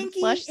were who did stinky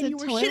flush and the you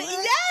were toilet?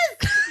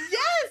 shitty.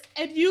 Yes.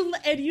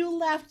 And you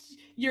left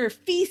your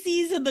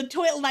feces in the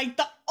toilet. Like,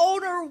 the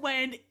owner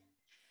went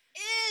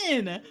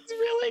in. It's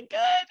really good.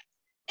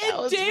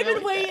 And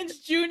David really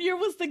Wayans Jr.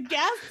 was the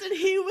guest, and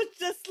he was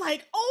just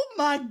like, oh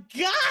my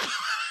God.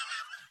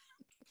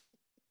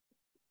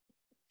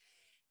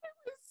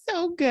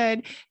 So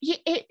good. Yeah,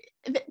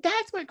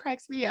 that's what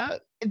cracks me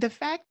up. The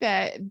fact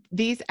that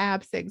these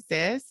apps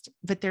exist,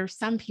 but there's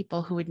some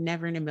people who would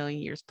never in a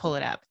million years pull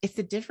it up. It's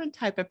a different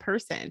type of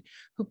person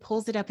who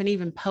pulls it up and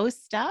even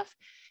posts stuff.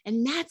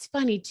 And that's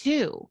funny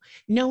too,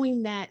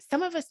 knowing that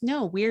some of us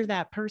know we're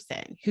that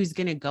person who's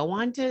going to go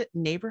on to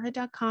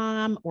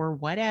neighborhood.com or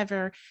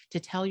whatever to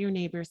tell your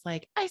neighbors,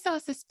 like, I saw a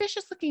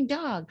suspicious looking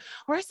dog,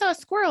 or I saw a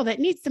squirrel that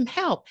needs some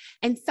help.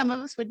 And some of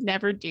us would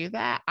never do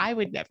that. I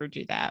would never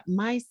do that.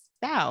 My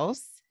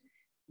spouse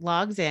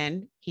logs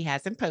in, he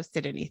hasn't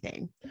posted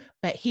anything,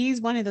 but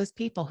he's one of those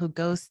people who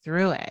goes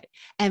through it.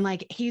 And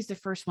like, he's the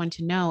first one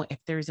to know if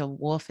there's a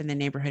wolf in the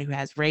neighborhood who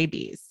has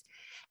rabies.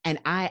 And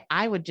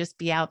I would just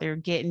be out there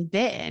getting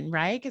bitten,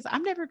 right? Because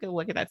I'm never going to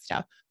look at that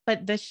stuff.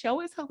 But the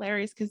show is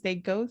hilarious because they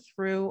go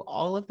through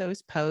all of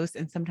those posts,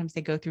 and sometimes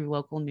they go through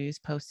local news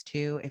posts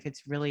too, if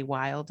it's really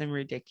wild and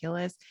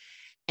ridiculous.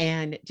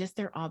 And just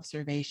their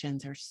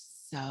observations are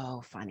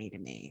so funny to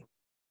me.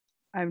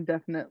 I'm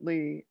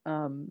definitely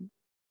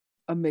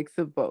a mix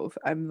of both.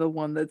 I'm the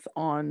one that's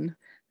on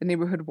the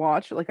Neighborhood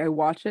Watch. Like, I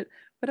watch it,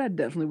 but I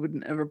definitely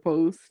wouldn't ever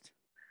post.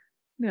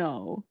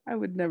 No, I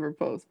would never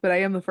post. But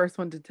I am the first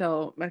one to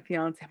tell my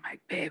fiance, I'm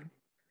like, babe,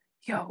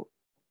 yo,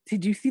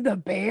 did you see the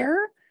bear?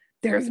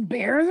 There's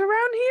bears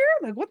around here?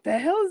 Like, what the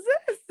hell is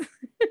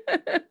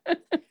this?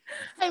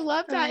 I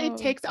love that. It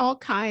takes all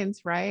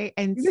kinds, right?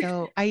 And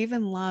so I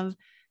even love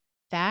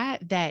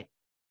that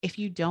if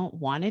you don't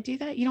want to do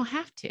that, you don't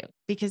have to,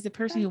 because the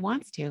person who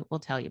wants to will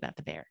tell you about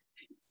the bear.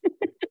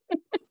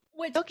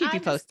 They'll keep you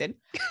posted.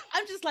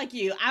 I'm just like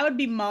you. I would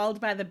be mauled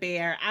by the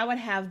bear. I would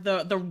have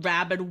the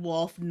rabid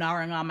wolf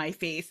gnawing on my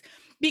face.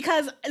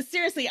 Because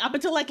seriously, up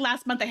until like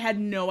last month, I had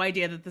no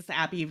idea that this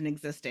app even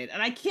existed.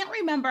 And I can't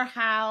remember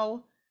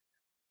how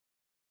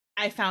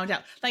I found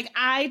out. Like,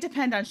 I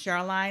depend on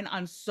Cheryline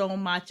on so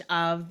much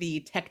of the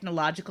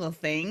technological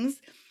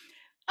things.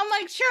 I'm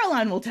like,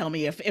 Cheryline will tell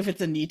me if it's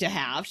a need to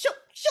have. She'll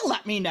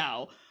let me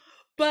know.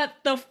 But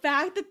the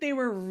fact that they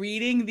were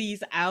reading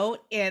these out,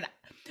 and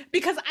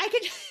because I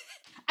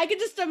could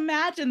just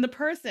imagine the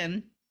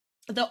person,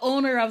 the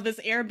owner of this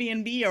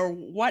Airbnb or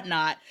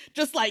whatnot,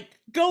 just like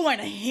going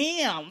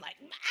ham, like,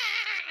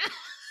 ah!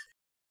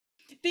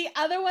 The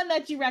other one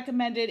that you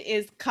recommended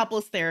is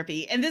Couples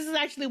Therapy. And this is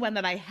actually one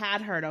that I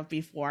had heard of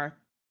before.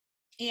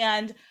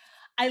 And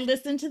I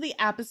listened to the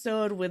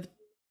episode with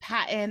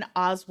Patton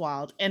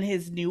Oswalt and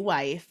his new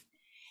wife.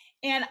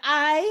 And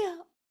I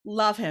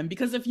love him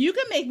because if you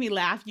can make me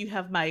laugh, you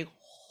have my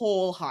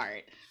whole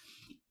heart.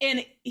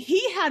 And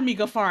he had me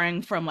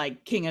guffawing from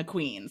like King of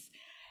Queens.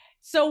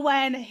 So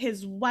when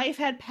his wife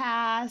had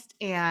passed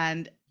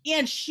and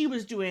she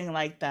was doing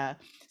like the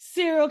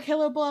serial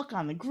killer book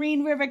on the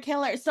Green River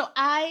Killer. So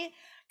I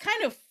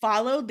kind of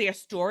followed their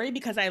story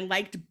because I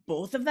liked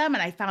both of them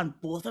and I found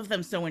both of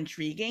them so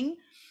intriguing.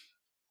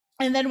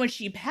 And then when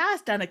she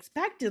passed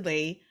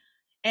unexpectedly,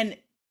 and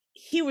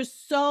he was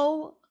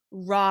so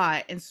raw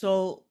and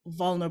so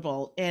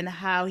vulnerable in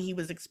how he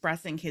was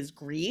expressing his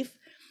grief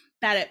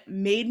that it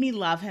made me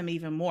love him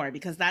even more,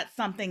 because that's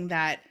something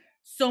that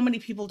so many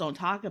people don't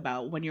talk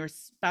about. When your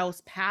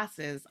spouse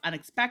passes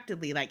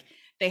unexpectedly, like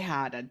they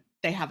have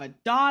a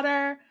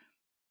daughter,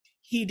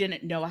 he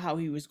didn't know how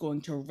he was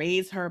going to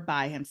raise her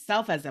by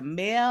himself as a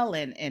male,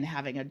 and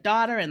having a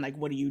daughter, and like,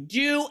 what do you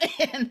do?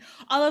 And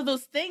all of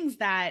those things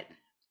that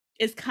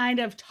is kind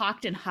of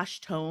talked in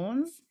hushed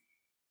tones.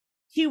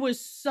 He was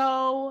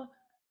so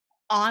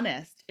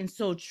honest and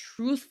so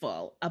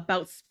truthful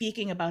about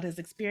speaking about his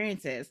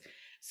experiences.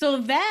 So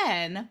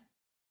then,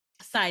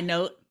 side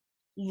note,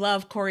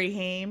 love Corey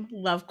Haim,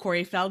 love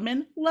Corey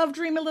Feldman, love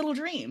Dream a Little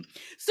Dream.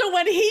 So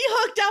when he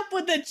hooked up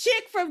with the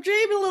chick from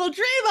Dream a Little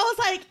Dream, I was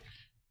like,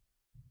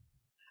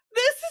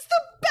 this is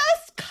the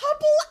best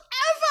couple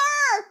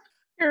ever.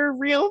 You're a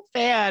real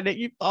fan.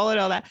 You followed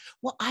all that.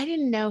 Well, I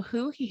didn't know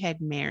who he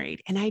had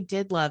married. And I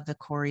did love the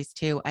Coreys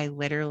too. I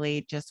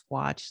literally just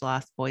watched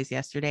Lost Boys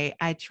yesterday.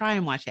 I try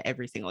and watch it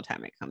every single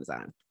time it comes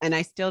on. And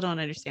I still don't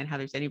understand how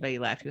there's anybody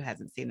left who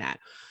hasn't seen that.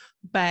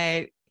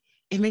 But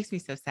it makes me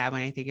so sad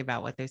when I think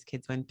about what those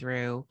kids went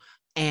through.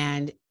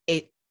 And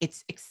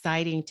it's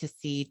exciting to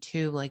see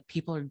too, like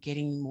people are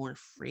getting more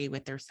free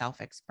with their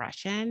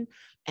self-expression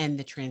and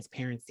the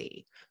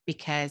transparency.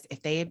 Because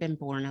if they had been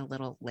born a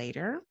little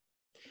later,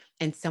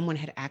 and someone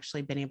had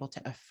actually been able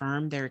to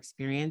affirm their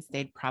experience,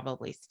 they'd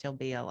probably still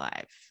be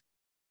alive.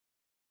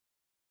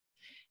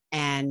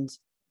 And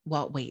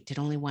well, wait, did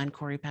only one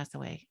Corey pass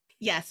away?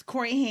 Yes,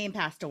 Corey Haim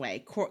passed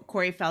away.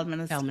 Corey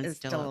Feldman Feldman's is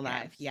still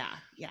alive. Yeah,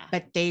 yeah.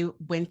 But they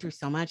went through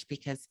so much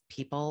because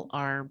people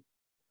are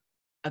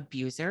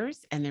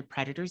abusers and they're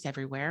predators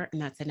everywhere.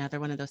 And that's another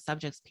one of those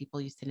subjects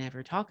people used to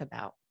never talk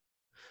about.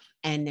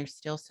 And there's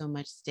still so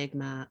much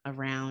stigma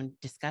around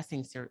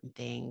discussing certain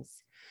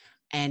things.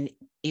 And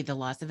the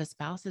loss of a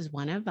spouse is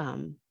one of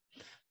them.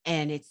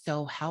 And it's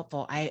so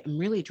helpful. I am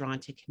really drawn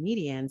to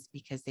comedians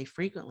because they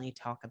frequently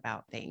talk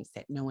about things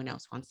that no one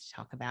else wants to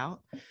talk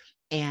about.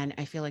 And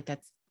I feel like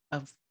that's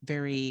a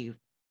very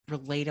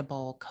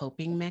relatable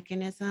coping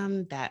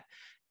mechanism that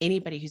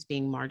anybody who's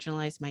being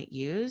marginalized might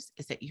use,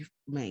 is that you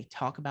may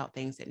talk about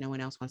things that no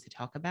one else wants to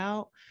talk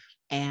about.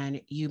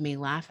 And you may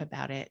laugh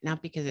about it,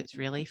 not because it's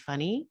really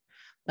funny,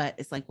 but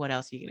it's like, what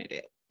else are you going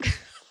to do?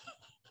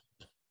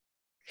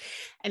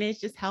 And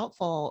it's just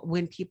helpful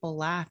when people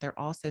laugh. They're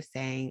also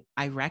saying,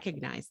 I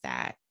recognize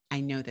that.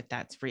 I know that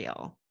that's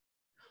real,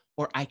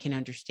 or I can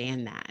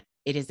understand that.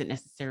 It isn't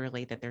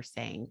necessarily that they're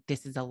saying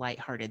this is a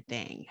lighthearted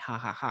thing. Ha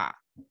ha ha.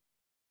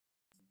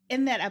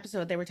 In that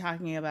episode, they were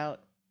talking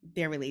about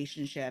their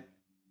relationship.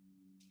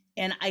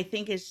 And I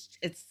think it's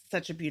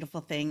such a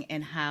beautiful thing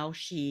in how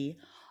she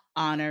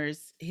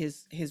honors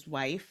his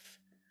wife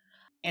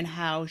and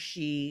how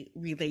she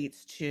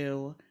relates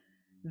to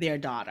their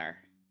daughter,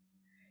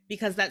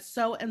 because that's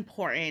so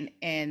important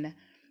in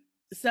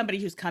somebody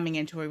who's coming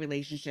into a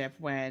relationship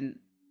when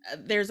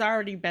there's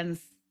already been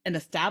an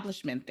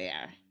establishment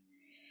there,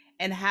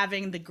 and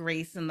having the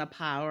grace and the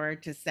power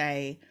to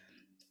say,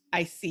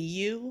 I see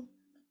you,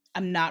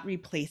 I'm not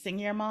replacing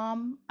your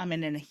mom, I'm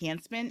an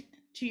enhancement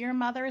to your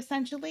mother,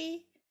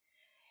 essentially.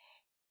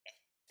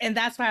 And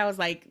that's why I was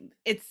like,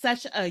 it's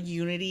such a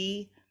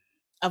unity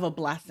of a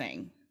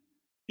blessing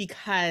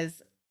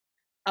because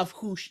of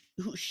who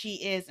she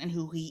is and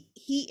who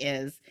he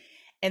is,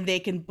 and they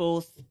can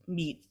both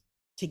meet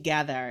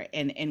together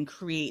and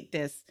create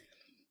this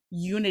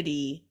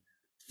unity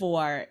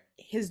for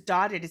his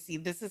daughter to see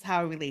this is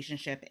how a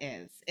relationship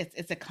is.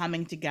 It's a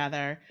coming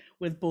together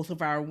with both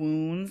of our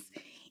wounds,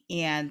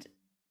 and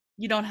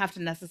you don't have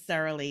to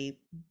necessarily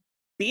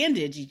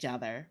bandage each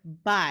other,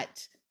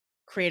 but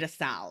create a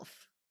salve.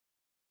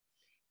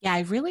 Yeah,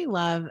 I really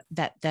love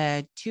that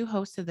the two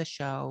hosts of the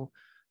show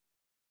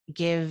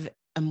give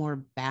a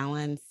more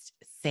balanced,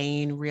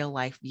 sane, real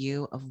life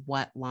view of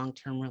what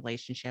long-term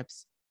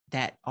relationships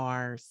that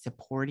are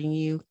supporting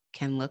you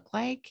can look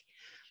like,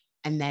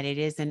 and that it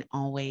isn't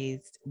always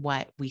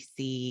what we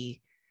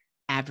see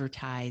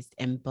advertised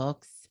in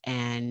books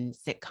and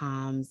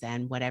sitcoms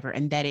and whatever,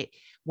 and that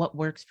what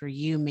works for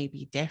you may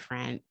be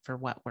different for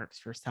what works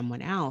for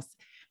someone else,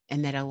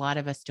 and that a lot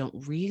of us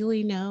don't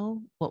really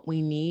know what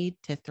we need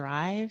to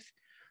thrive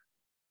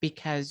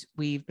because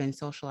we've been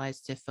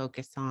socialized to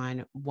focus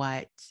on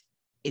what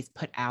is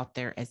put out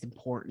there as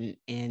important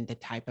in the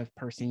type of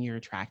person you're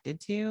attracted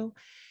to.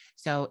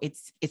 So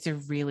it's a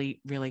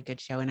really, really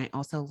good show. And I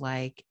also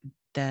like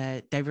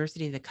the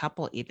diversity of the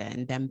couple,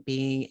 even them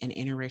being an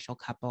interracial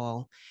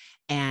couple.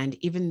 And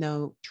even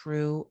though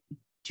true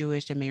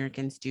Jewish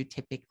Americans do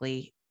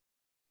typically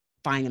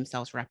find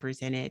themselves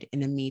represented in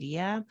the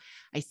media,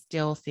 I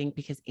still think,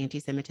 because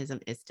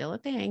anti-Semitism is still a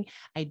thing,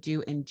 I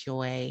do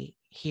enjoy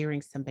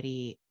hearing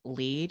somebody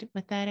lead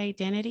with that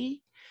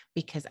identity,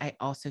 because I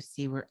also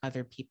see where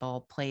other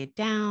people play it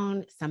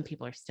down. Some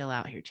people are still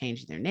out here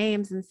changing their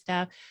names and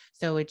stuff.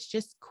 So it's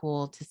just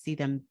cool to see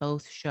them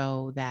both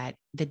show that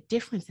the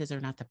differences are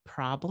not the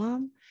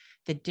problem.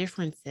 The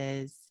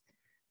differences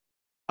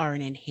are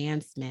an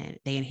enhancement.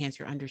 They enhance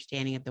your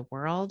understanding of the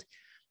world.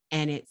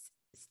 and it's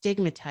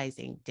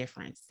stigmatizing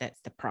difference that's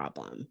the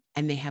problem.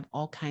 And they have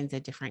all kinds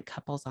of different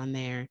couples on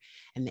there,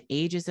 and the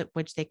ages at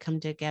which they come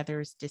together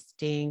is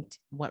distinct,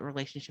 what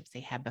relationships they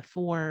had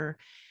before,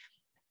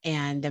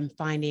 and them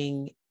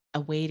finding a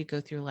way to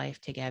go through life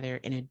together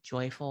in a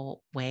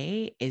joyful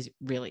way is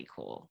really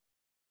cool.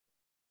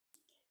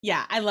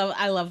 Yeah, I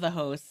love the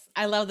hosts.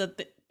 I love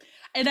that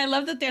and I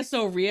love that they're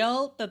so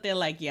real that they're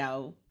like,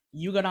 yo,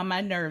 you got on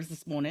my nerves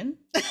this morning.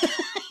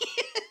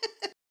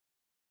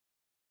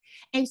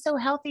 And so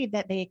healthy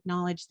that they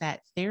acknowledge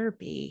that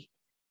therapy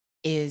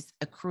is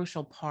a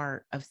crucial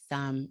part of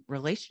some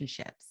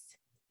relationships.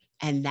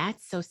 And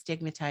that's so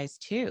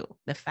stigmatized too.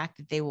 The fact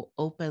that they will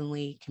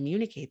openly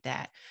communicate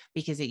that,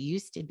 because it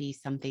used to be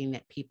something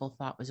that people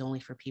thought was only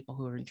for people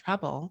who are in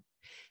trouble,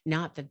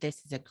 not that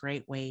this is a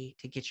great way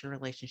to get your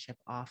relationship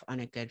off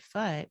on a good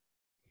foot,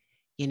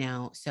 you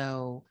know?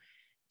 So,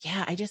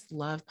 yeah, I just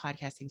love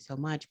podcasting so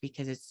much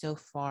because it's so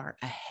far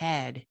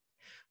ahead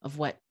of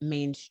what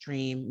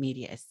mainstream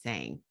media is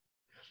saying.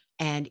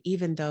 And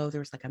even though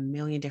there's like a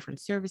million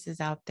different services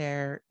out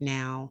there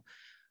now,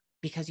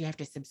 because you have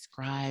to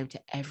subscribe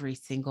to every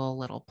single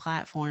little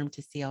platform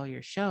to see all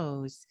your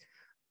shows,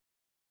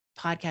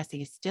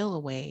 podcasting is still a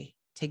way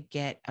to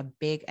get a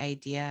big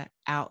idea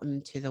out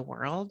into the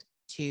world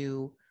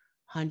to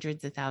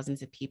hundreds of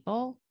thousands of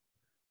people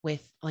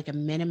with like a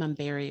minimum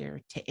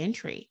barrier to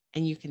entry.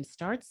 And you can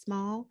start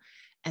small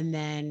and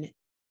then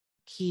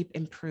keep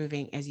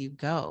improving as you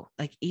go.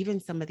 Like even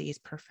some of these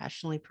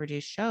professionally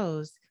produced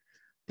shows,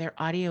 their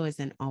audio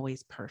isn't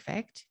always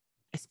perfect,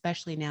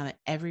 especially now that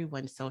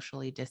everyone's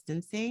socially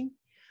distancing.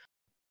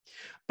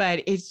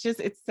 But it's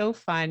so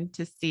fun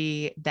to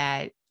see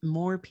that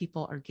more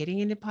people are getting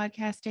into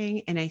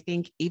podcasting. And I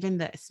think even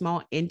the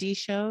small indie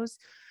shows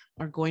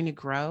are going to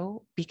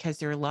grow because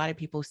there are a lot of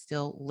people who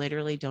still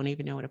literally don't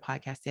even know what a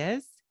podcast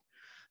is.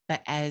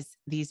 But as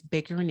these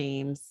bigger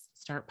names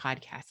start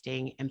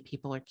podcasting and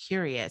people are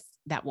curious,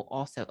 that will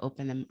also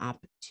open them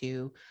up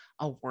to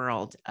a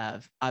world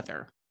of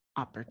other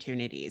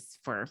opportunities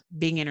for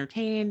being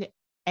entertained,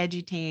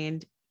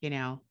 edutained,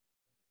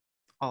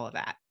 all of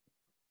that.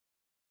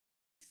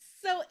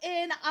 So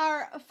in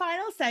our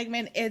final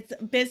segment, it's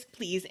Bisque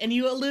Please, and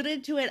you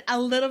alluded to it a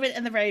little bit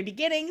in the very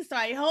beginning. So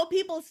I hope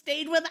people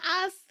stayed with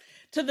us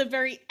to the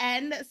very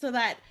end so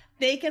that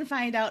they can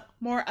find out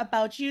more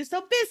about you.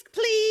 So Bisque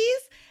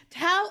Please,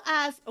 tell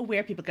us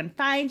where people can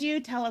find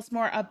you. Tell us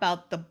more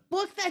about the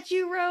book that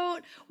you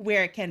wrote,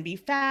 where it can be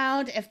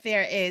found, if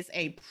there is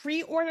a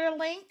pre-order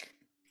link.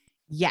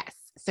 Yes.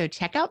 So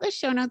check out the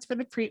show notes for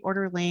the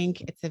pre-order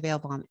link. It's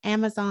available on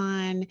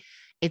Amazon.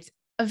 It's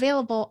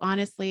available,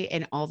 honestly,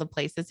 in all the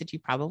places that you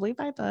probably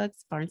buy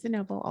books, Barnes and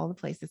Noble, all the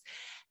places.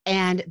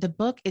 And the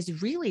book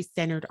is really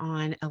centered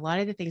on a lot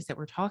of the things that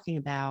we're talking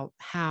about,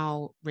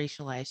 how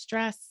racialized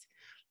stress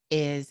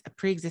is a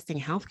pre-existing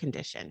health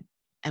condition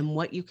and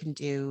what you can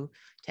do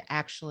to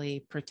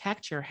actually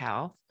protect your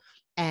health.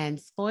 And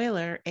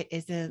spoiler, it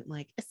isn't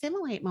like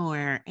assimilate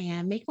more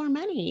and make more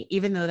money,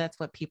 even though that's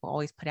what people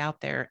always put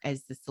out there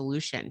as the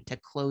solution to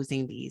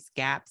closing these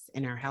gaps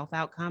in our health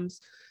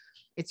outcomes.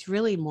 It's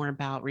really more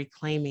about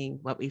reclaiming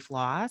what we've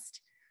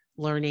lost,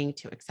 learning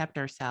to accept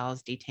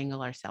ourselves,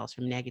 detangle ourselves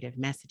from negative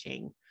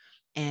messaging,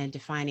 and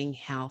defining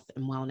health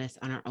and wellness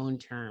on our own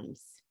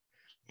terms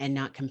and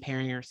not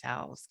comparing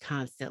ourselves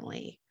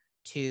constantly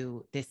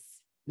to this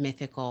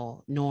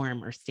mythical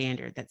norm or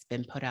standard that's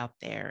been put out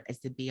there as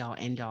the be all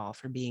end all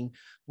for being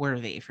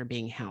worthy, for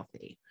being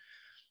healthy.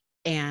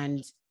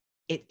 And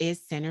it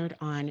is centered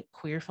on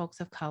queer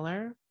folks of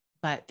color,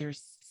 but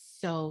there's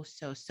so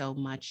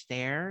much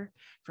there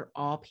for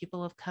all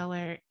people of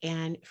color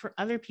and for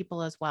other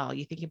people as well.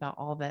 You think about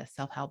all the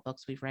self-help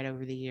books we've read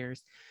over the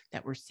years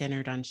that were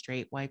centered on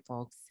straight white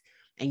folks,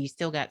 and you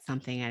still got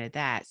something out of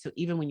that. So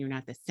even when you're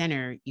not the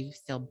center, you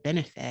still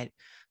benefit.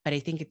 But I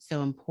think it's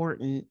so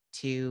important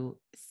to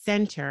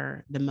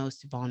center the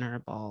most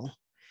vulnerable.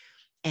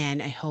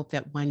 And I hope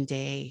that one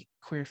day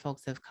queer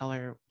folks of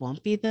color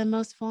won't be the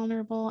most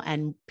vulnerable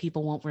and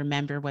people won't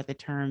remember what the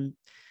term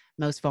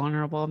most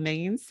vulnerable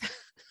means.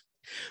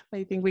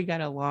 I think we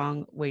got a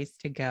long ways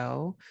to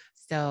go.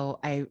 So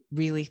I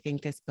really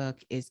think this book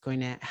is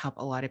going to help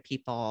a lot of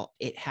people.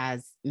 It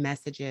has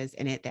messages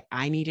in it that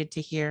I needed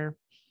to hear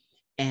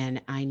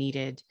and I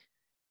needed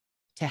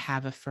to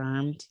have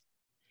affirmed.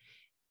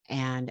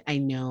 And I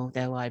know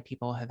that a lot of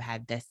people have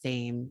had the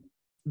same,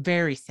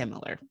 very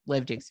similar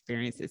lived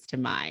experiences to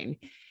mine.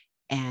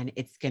 And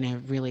it's going to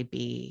really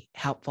be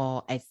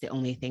helpful. It's the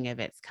only thing of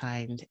its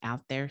kind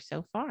out there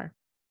so far.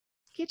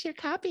 Get your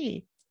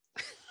copy.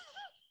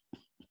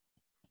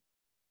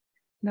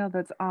 No,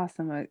 that's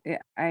awesome.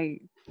 I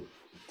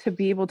to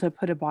be able to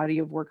put a body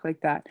of work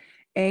like that,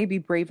 be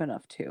brave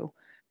enough to,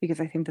 because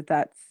I think that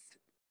that's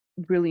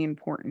really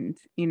important.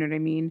 You know what I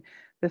mean?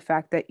 The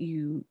fact that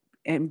you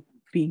and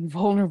being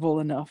vulnerable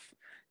enough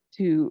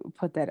to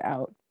put that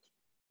out.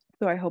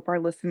 So I hope our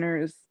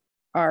listeners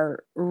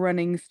are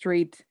running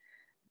straight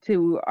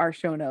to our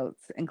show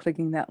notes and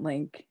clicking that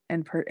link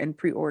and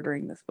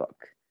pre-ordering this book.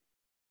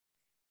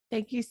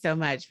 Thank you so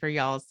much for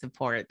y'all's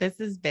support. This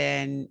has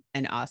been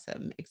an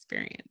awesome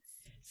experience.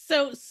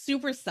 So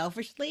super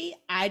selfishly,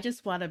 I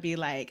just want to be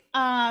like,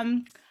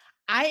 I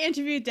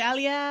interviewed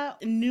Delia,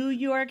 New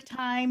York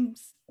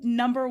Times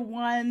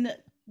 #1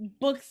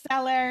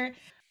 bookseller.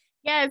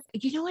 Yes.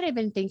 You know what I've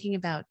been thinking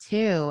about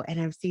too,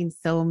 and I've seen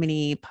so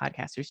many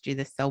podcasters do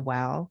this so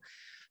well,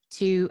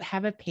 to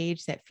have a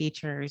page that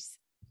features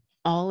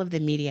all of the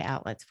media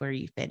outlets where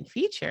you've been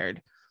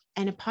featured.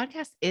 And a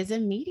podcast is a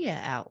media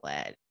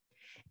outlet.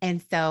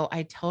 And so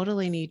I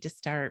totally need to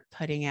start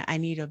putting it, I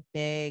need a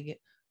big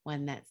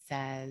one that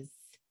says,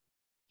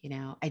 you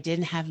know, I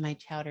didn't have my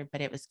chowder, but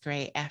it was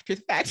great after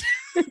the fact.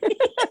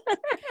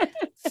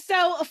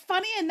 So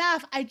funny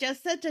enough, I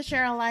just said to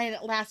Cheryl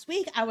last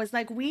week, I was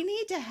like, we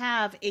need to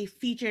have a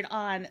featured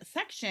on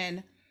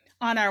section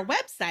on our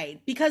website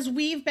because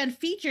we've been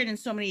featured in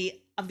so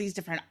many of these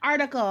different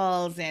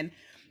articles and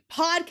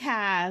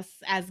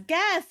podcasts as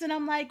guests. And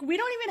I'm like, we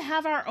don't even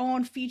have our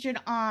own featured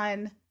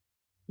on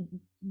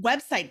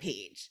website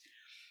page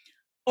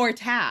or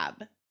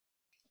tab.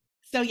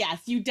 So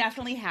yes, you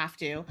definitely have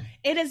to.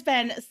 It has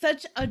been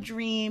such a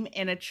dream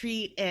and a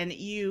treat, and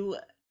you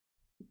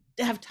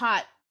have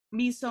taught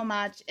me so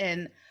much,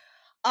 and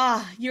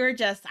you're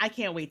just, I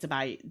can't wait to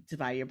buy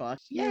your book.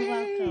 Yay. You're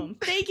welcome.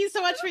 Thank you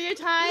so much for your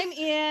time,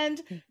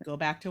 and go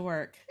back to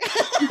work.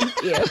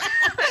 Thank you.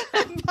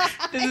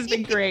 This has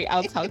been great.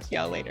 I'll talk to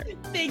y'all later.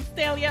 Thanks,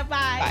 Delia.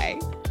 Bye.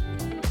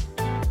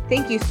 Bye.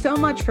 Thank you so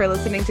much for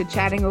listening to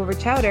Chatting Over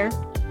Chowder.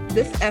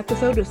 This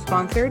episode was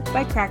sponsored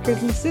by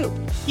Crackers and Soup.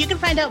 You can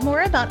find out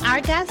more about our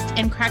guest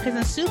and Crackers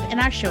and Soup in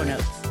our show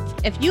notes.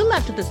 If you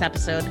loved this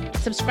episode,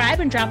 subscribe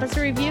and drop us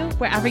a review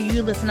wherever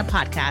you listen to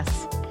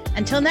podcasts.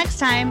 Until next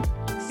time,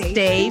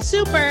 stay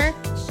super.